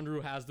 you know,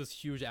 Chandru has this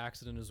huge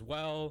accident as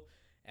well.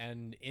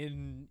 And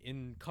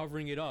in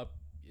covering it up,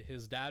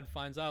 his dad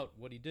finds out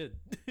what he did.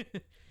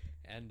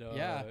 And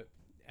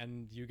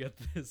you get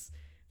this,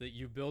 that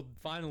you build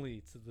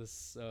finally to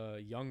this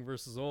young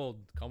versus old,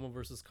 Kamo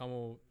versus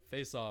Kamo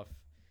face-off.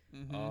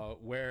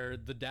 Where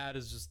the dad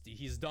is just,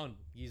 he's done.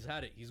 He's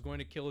had it. He's going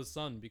to kill his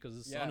son because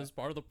his son is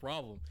part of the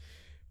problem.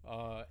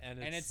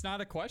 And it's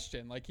not a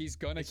question. Like, he's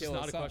going to kill his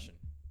son. It's not a question.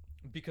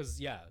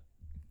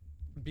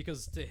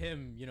 Because to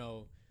him, you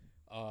know,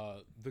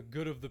 the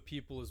good of the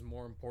people is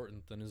more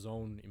important than his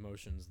own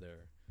emotions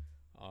there.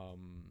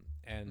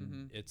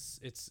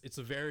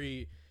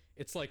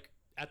 It's like,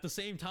 at the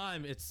same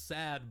time, it's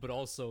sad, but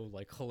also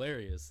like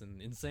hilarious and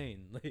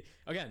insane. Like,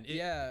 again,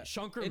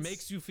 Shankar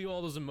makes you feel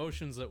all those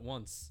emotions at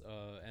once.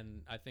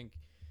 And I think,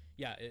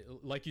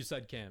 like you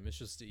said, Cam, it's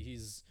just,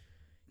 he's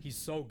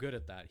so good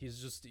at that.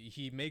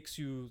 He makes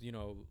you, you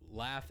know,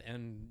 laugh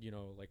and, you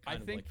know, like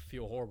kind of like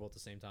feel horrible at the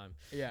same time.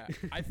 Yeah.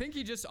 I think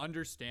he just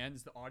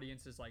understands the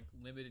audience's like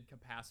limited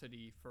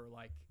capacity for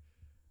like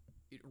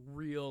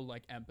real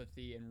like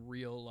empathy and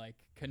real like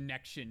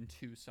connection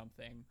to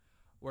something.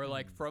 Where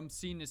like from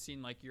scene to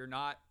scene, like you're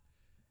not.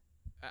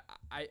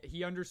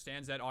 He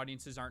understands that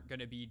audiences aren't going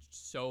to be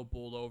so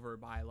bowled over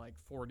by like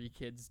 40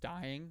 kids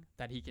dying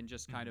that he can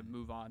just kind of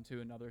move on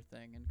to another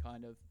thing and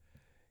kind of,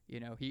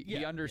 you know,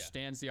 he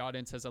understands the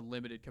audience has a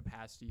limited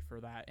capacity for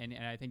that, and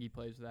I think he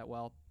plays that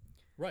well.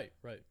 Right.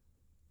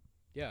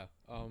 Yeah.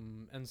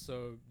 And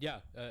so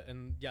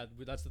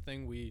that's the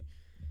thing. We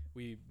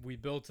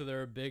build to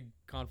their big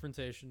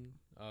confrontation.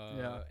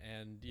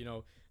 And, you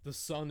know, the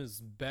son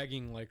is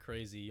begging like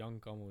crazy. Young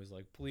Kamo is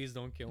like, please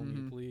don't kill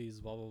me, please,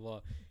 blah, blah,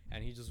 blah.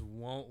 And he just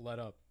won't let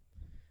up.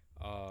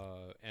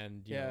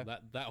 And, you know,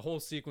 that whole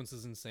sequence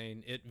is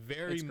insane. It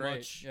very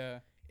much,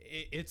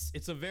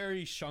 it's a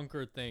very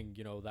Shankar thing,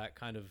 you know, that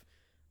kind of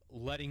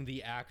letting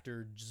the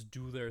actor just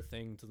do their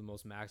thing to the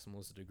most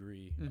maximalist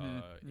degree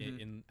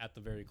at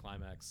the very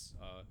climax.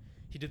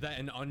 He did that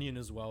in Onion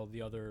as well,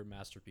 the other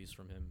masterpiece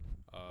from him.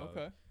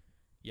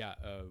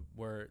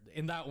 Where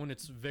in that one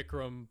it's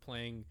Vikram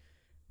playing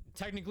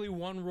technically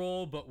one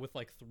role but with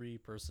like 3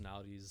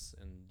 personalities,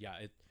 and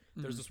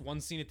there's this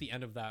one scene at the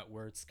end of that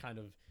where it's kind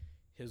of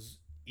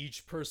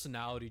each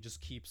personality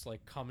just keeps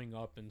like coming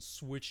up and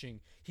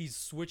he's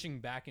switching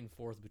back and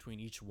forth between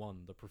each one,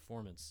 the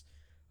performance,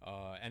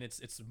 and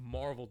it's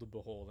marvel to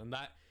behold. And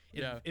that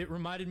it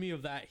reminded me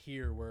of that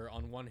here, where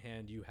on one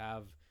hand you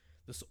have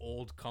this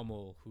old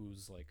Kamal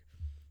who's like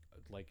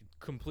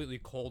completely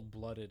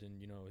cold-blooded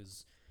and, you know,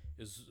 is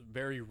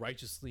very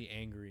righteously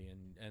angry,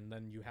 and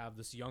then you have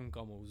this young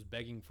Kamal who's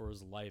begging for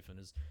his life and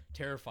is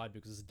terrified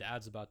because his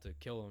dad's about to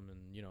kill him,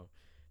 and, you know,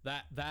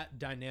 that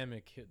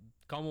dynamic,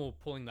 Kamal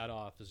pulling that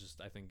off is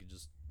just, I think,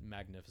 just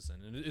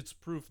magnificent, and it's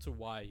proof to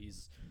why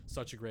he's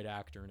such a great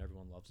actor and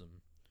everyone loves him.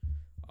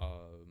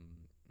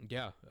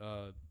 Yeah.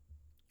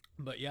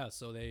 But yeah,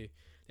 so they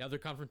have their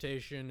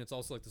confrontation. It's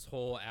also like this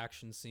whole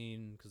action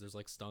scene because there's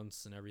like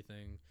stunts and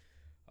everything.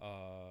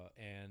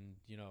 And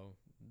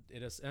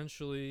it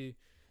essentially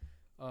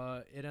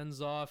it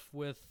ends off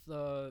with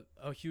a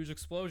huge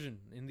explosion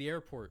in the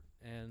airport,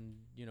 and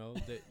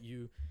that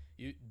you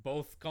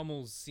both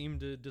Kummels seem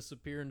to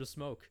disappear into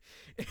smoke,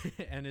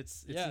 and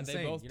it's insane.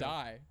 They both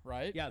die,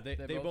 right? Yeah, they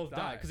both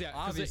die because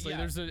obviously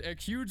there's a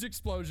huge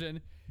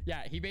explosion.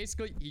 Yeah, he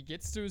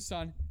gets to his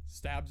son,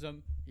 stabs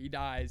him, he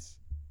dies.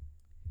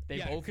 They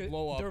both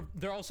blow up.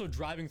 They're also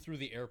driving through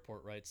the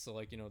airport, right? So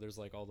like there's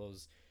like all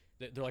those.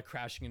 They're like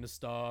crashing into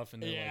stuff,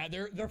 and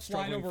they're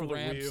flying over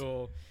ramps.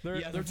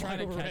 They're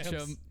trying to catch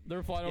him.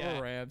 They're flying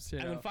over ramps.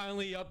 And then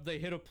finally, they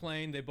hit a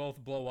plane. They both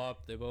blow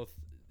up. They both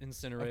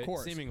incinerate. Of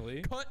course.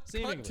 Seemingly. Cut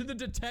to the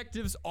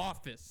detective's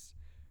office.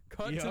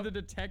 And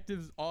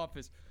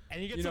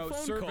he gets a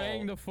phone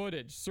surveying call.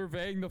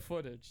 Surveying the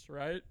footage,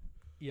 right?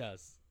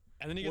 Yes.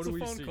 And then he gets a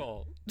phone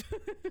call.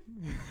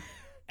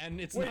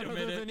 And it's none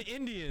other than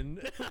Indian.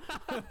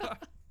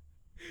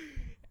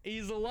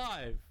 He's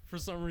alive for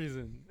some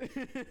reason.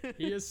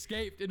 He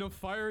escaped in a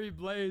fiery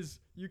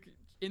blaze.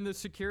 In the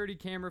security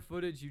camera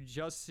footage, you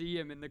just see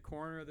him in the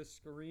corner of the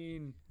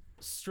screen.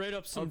 Straight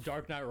up some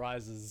Dark Knight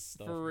Rises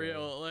stuff. For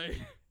real, like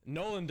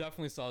Nolan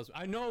definitely saw this.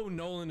 I know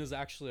Nolan is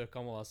actually a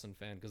Kamal Hassan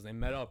fan because they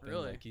met up. Really?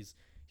 And like he's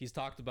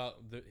talked about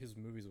his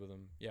movies with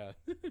him. Yeah.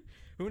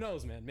 Who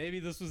knows, man? Maybe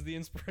this was the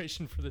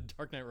inspiration for the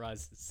Dark Knight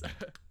Rises.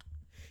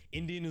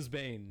 Indian is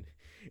Bane.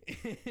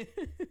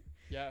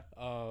 Yeah.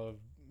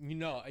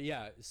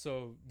 Yeah.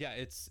 So yeah,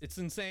 it's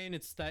insane.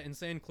 It's that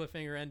insane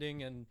cliffhanger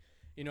ending, and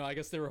I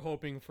guess they were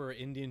hoping for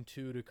Indian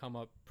 2 to come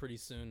up pretty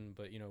soon,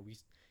 but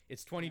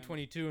it's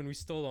 2022 and we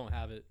still don't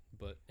have it.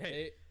 But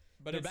hey,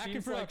 but they're back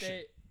in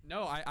production.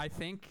 I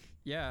think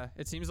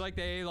it seems like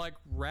they like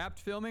wrapped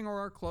filming or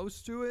are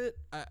close to it.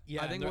 I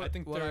think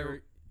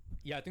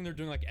they're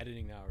doing like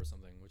editing now or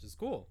something, which is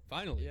cool.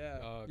 Finally.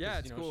 Yeah,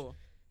 it's cool.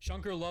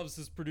 Shankar loves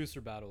his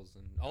producer battles,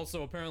 and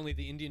also apparently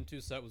the Indian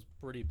 2 set was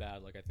pretty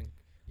bad. Like I think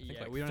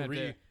like we don't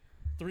have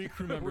three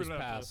crew members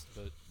passed,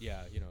 but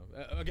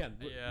again,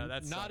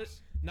 that's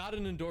not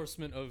an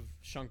endorsement of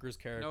Shankar's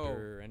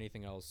character or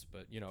anything else,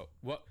 but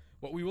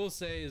what we will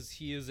say is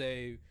he is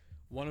a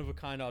one of a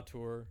kind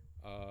auteur.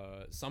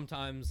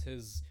 Sometimes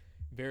his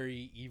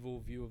very evil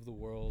view of the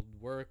world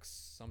works,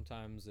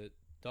 sometimes it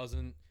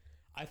doesn't.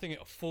 I think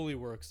it fully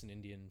works in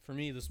Indian. For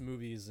me, this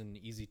movie is an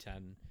easy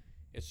 10.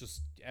 It's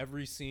just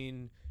every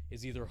scene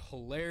is either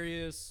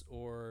hilarious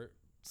or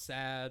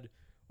sad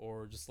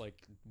or just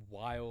like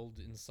wild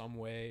in some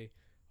way.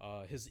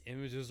 His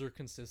images are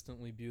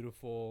consistently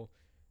beautiful.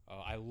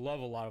 I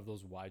love a lot of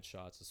those wide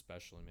shots,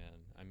 especially, man.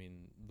 I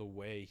mean, the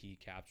way he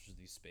captures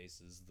these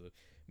spaces, the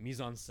mise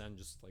en scène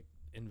just like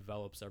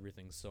envelops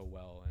everything so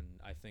well. And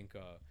I think,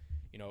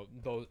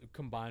 though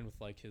combined with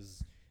like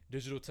his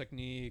digital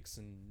techniques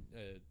and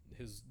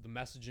the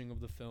messaging of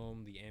the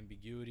film, the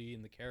ambiguity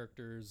in the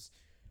characters,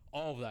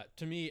 all of that,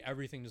 to me,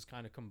 everything just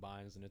kind of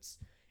combines, and it's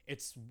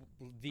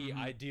the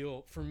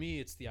ideal for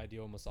me. It's the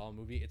ideal masala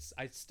movie.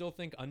 I still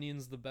think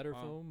Onion's the better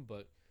film,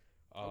 but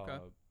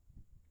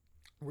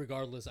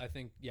regardless, I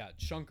think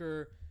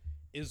Shankar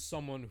is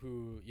someone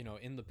who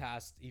in the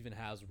past even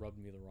has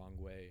rubbed me the wrong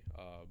way.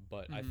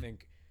 But I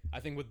think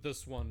with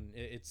this one,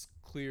 it's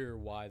clear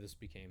why this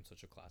became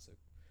such a classic.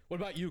 What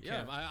about you,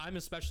 Cam? I'm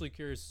especially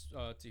curious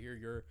to hear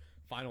your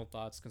final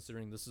thoughts,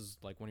 considering this is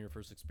like one of your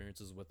first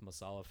experiences with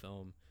masala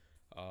film.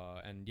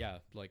 And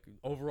like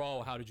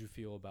overall, how did you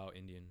feel about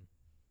Indian?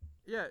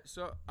 Yeah,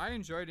 so I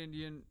enjoyed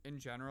Indian in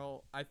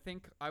general. I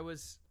think I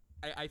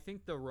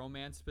think the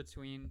romance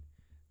between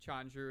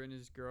Chandru and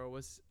his girl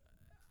was,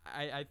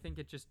 I think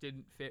it just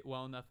didn't fit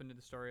well enough into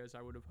the story as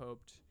I would have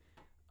hoped.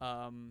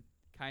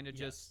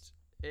 Just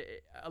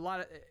a lot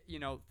of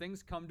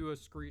things come to a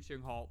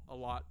screeching halt a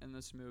lot in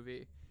this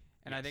movie,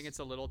 and I think it's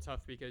a little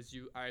tough because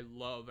I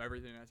love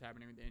everything that's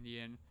happening with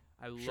Indian.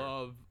 I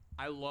love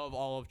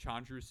all of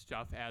Chandru's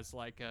stuff as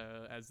like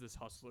as this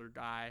hustler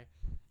guy,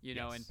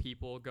 and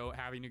people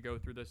having to go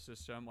through the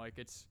system. Like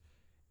it's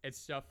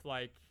stuff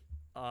like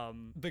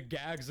the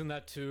gags in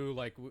that too.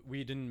 Like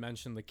we didn't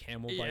mention the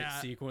camel bite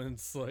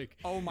sequence. Like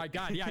oh my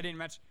god, I didn't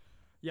mention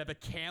the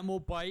camel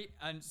bite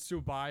and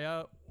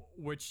Subaya,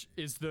 which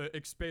is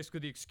basically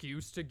the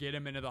excuse to get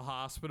him into the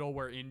hospital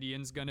where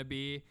Indian's gonna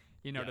be,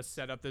 to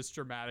set up this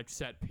dramatic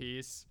set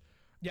piece.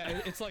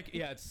 Yeah, it's like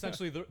it's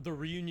essentially the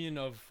reunion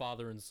of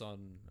father and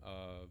son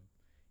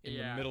in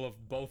the middle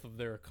of both of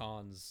their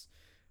cons.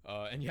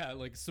 And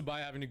like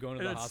Subaya having to go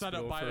into the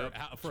hospital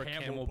for a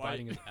camel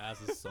biting his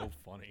ass is so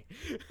funny.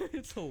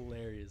 It's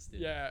hilarious,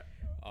 dude. Yeah.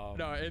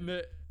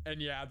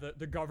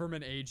 The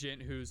government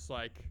agent who's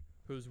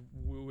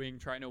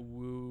trying to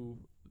woo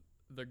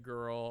the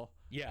girl.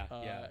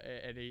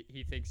 And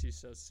he thinks he's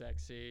so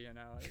sexy,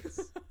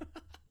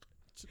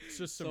 It's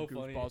just some so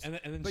goofballs. Funny.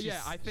 And then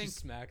I think she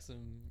smacks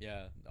him.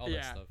 Yeah, all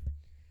that stuff.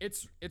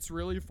 It's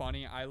really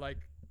funny. I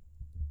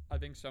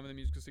think some of the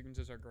musical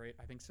sequences are great.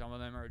 I think some of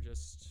them are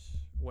just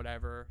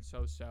whatever,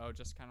 so,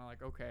 just kind of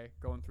like, okay,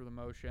 going through the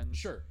motions.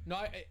 Sure. No,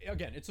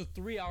 again, it's a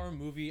 3-hour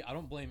movie. I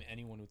don't blame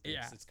anyone who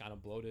thinks it's kind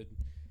of bloated.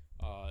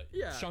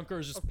 Shankar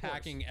is just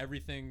packing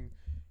everything,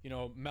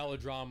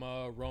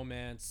 melodrama,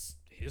 romance,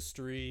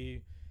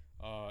 history,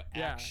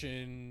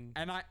 action.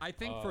 And I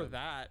think for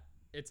that,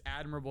 it's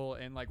admirable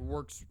and like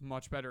works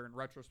much better in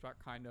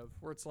retrospect, kind of,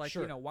 where it's like,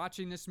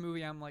 watching this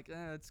movie, I'm like,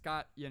 it's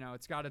got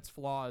its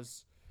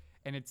flaws,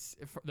 and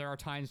there are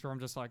times where I'm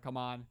just like, come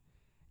on,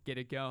 get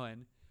it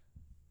going.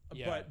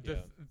 But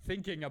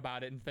thinking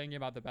about it and thinking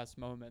about the best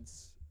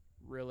moments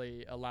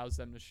really allows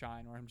them to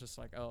shine, where I'm just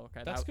like, oh,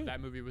 okay, that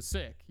movie was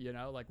sick,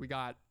 like we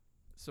got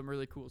some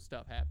really cool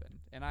stuff happen.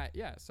 And I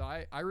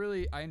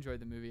enjoyed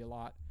the movie a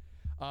lot.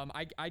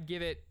 I'd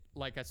give it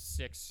like a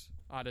 6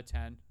 out of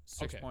 10,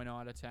 6.0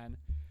 out of 10.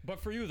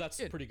 But for you, that's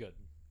pretty good.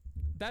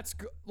 That's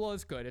good. Well,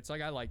 it's good. It's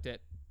like, I liked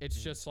it.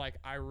 It's just like,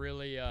 I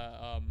really,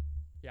 I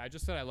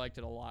just said I liked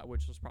it a lot,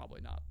 which was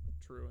probably not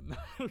true and not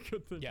a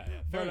good thing. Yeah.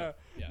 But,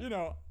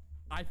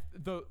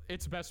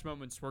 its best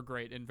moments were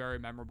great and very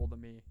memorable to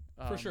me.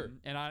 For sure.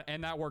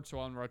 And that works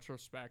well in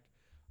retrospect.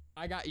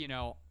 I got,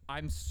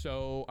 I'm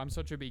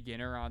such a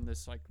beginner on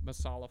this like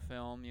masala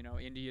film,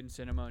 Indian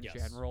cinema in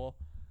general.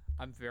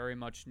 I'm very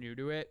much new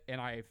to it,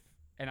 and I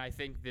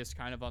think this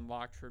kind of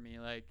unlocked for me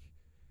like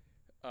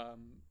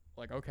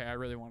okay, I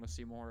really want to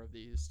see more of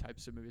these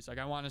types of movies. Like,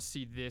 I want to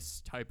see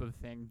this type of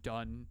thing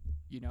done,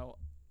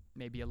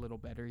 maybe a little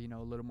better, a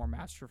little more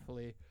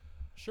masterfully.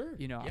 Sure.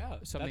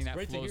 Something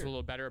that flows a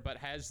little better, but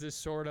has this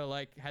sort of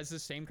like, has the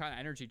same kind of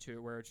energy to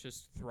it, where it's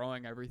just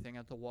throwing everything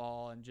at the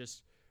wall and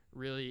just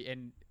really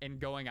and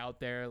going out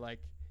there, like,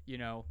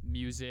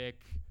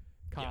 music,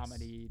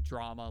 comedy,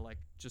 drama, like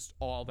just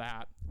all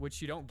that,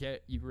 which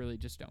you really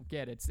just don't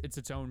get. It's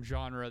its own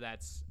genre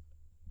that's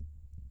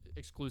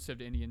exclusive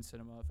to Indian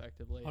cinema,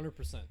 effectively.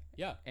 100%.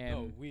 Yeah.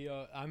 And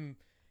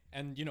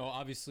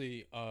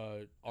obviously,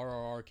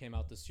 RRR came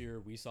out this year.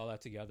 We saw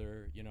that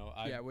together.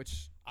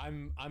 Which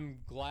I'm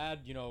glad.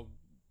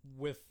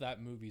 With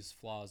that movie's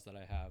flaws that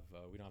I have,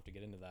 we don't have to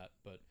get into that,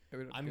 but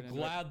I'm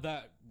glad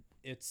that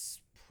its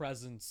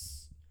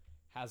presence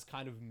has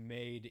kind of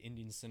made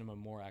Indian cinema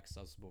more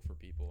accessible for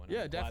people.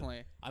 And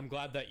definitely. I'm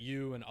glad that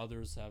you and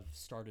others have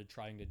started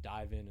trying to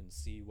dive in and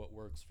see what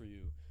works for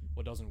you,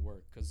 what doesn't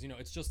work. Because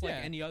it's just like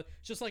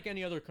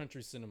any other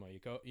country's cinema.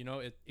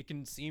 It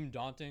can seem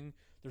daunting.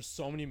 There's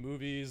so many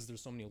movies.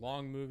 There's so many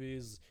long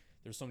movies.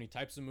 There's so many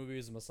types of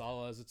movies.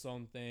 Masala is its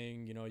own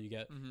thing. You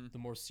get the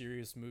more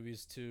serious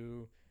movies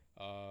too.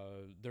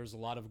 There's a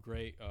lot of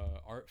great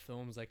art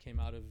films that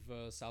came out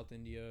of South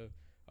India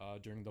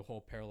during the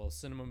whole parallel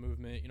cinema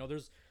movement.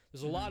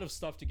 There's a lot of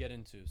stuff to get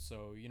into.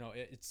 So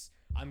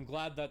I'm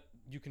glad that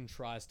you can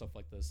try stuff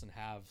like this and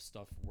have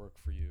stuff work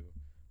for you.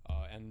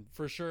 And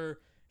for sure,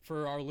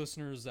 for our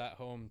listeners at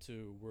home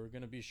too, we're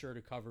gonna be sure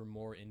to cover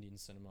more Indian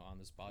cinema on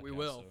this podcast. We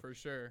will, for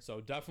sure. So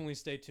definitely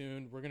stay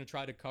tuned. We're gonna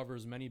try to cover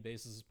as many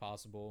bases as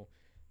possible.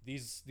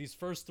 These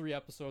first 3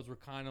 episodes were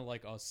kind of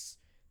like us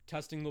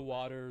testing the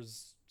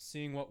waters,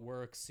 seeing what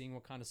works, seeing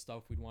what kind of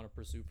stuff we'd want to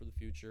pursue for the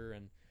future.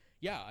 And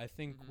I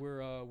think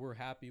we're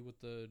happy with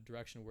the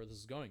direction where this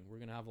is going. We're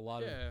gonna have a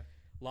lot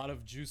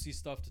of juicy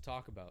stuff to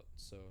talk about.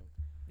 So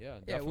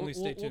definitely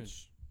stay tuned.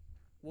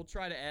 We'll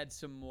try to add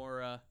some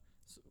more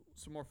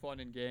fun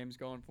and games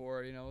going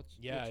forward.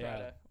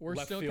 We're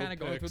Left still kind of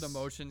going through the picks.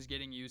 motions,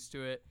 getting used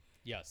to it.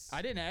 Yes.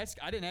 I didn't ask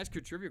you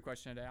a trivia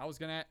question today.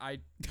 I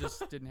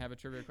just didn't have a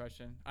trivia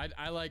question.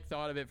 I like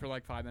thought of it for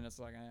like 5 minutes,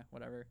 like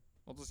whatever.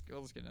 We'll just get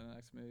into the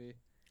next movie.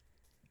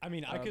 I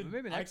mean,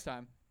 maybe next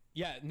time.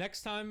 Yeah,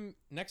 next time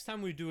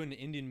we do an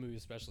Indian movie,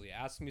 especially,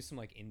 ask me some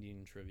like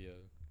Indian trivia.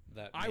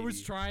 I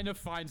was trying to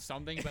find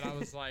something, but I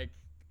was like,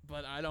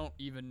 but I don't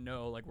even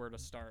know like where to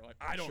start. Like,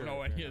 I don't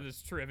know any of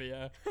this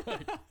trivia.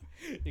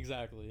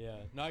 Exactly. Yeah.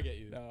 No, I get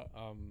you.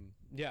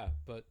 Yeah,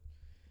 but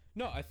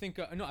no, I think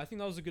that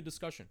was a good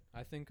discussion.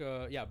 I think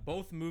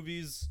both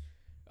movies.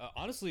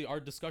 Honestly, our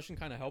discussion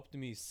kind of helped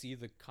me see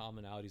the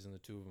commonalities in the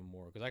two of them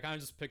more, because I kind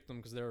of just picked them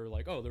because they were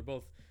like, oh, they're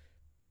both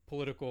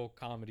political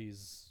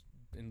comedies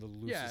in the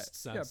loosest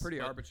sense. Yeah, pretty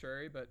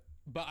arbitrary, but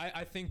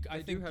I think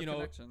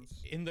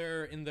in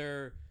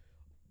their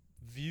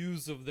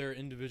views of their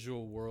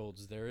individual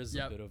worlds, there is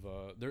a bit of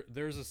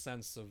there's a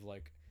sense of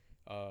like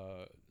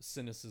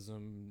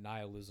cynicism,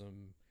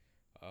 nihilism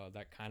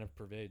that kind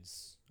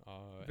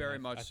that very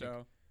much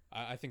so.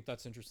 I think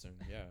that's interesting.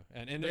 Yeah,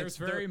 and there's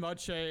very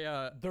much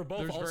a they're both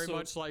there's also very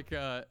much like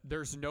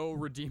there's no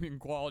redeeming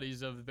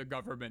qualities of the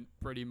government.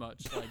 Pretty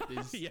much like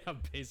these. Yeah,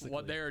 basically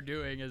what they are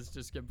doing is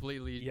just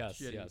completely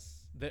shitty.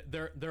 Yes.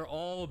 They're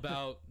all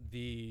about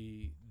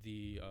the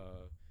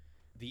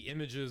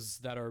images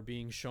that are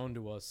being shown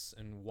to us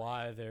and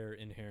why they're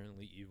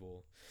inherently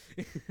evil.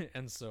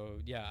 And so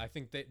I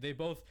think they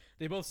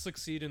both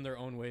succeed in their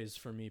own ways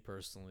for me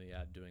personally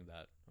at doing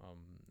that.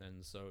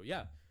 And so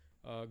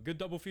good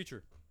double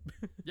feature.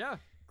 Yeah,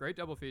 great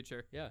double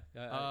feature.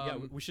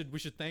 We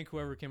should thank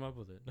whoever came up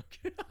with it.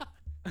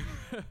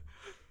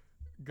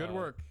 Good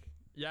work.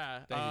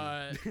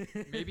 Yeah.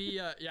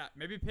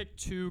 Maybe pick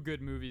 2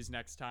 good movies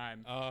next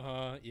time.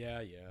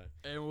 Yeah.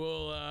 And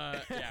we'll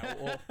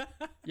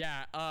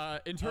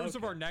in terms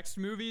of our next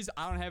movies,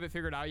 I don't have it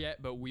figured out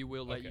yet, but we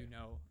will let you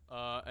know.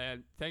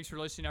 And thanks for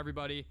listening,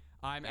 everybody.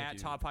 I'm at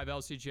Top 5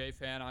 LCJ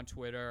fan on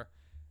Twitter.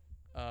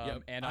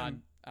 And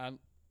I'm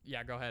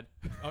go ahead.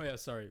 Oh yeah,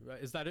 sorry.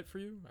 Is that it for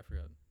you? I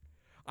forgot.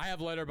 I have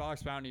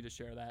Letterboxd, but I don't need to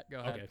share that. Go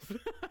ahead. Okay.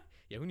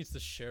 Yeah, who needs to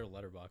share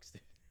Letterboxd?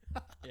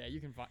 Yeah, you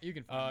can find.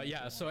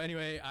 So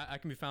anyway, I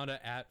can be found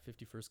at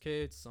 51st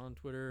Kates on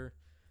Twitter.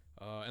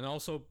 And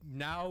also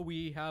now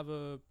we have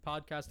a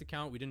podcast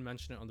account. We didn't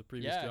mention it on the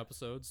previous 2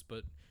 episodes,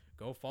 but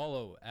go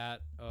follow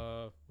at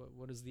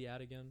what is the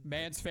ad again?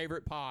 Man's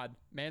favorite pod.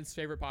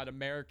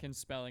 American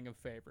spelling of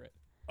favorite.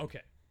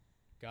 Okay.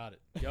 Got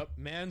it. Yep.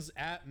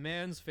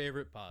 Man's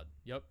favorite pod.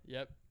 Yep.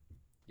 Yeah.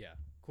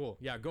 Cool.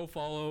 Yeah, go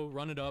follow,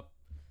 run it up.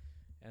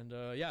 And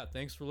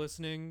thanks for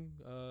listening.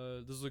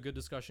 This is a good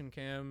discussion,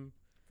 Cam.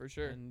 For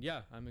sure. And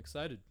yeah, I'm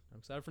excited. I'm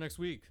excited for next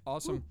week.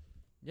 Awesome. Woo.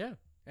 Yeah.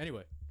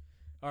 Anyway.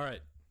 All right.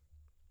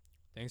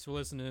 Thanks for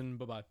listening.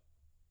 Bye-bye.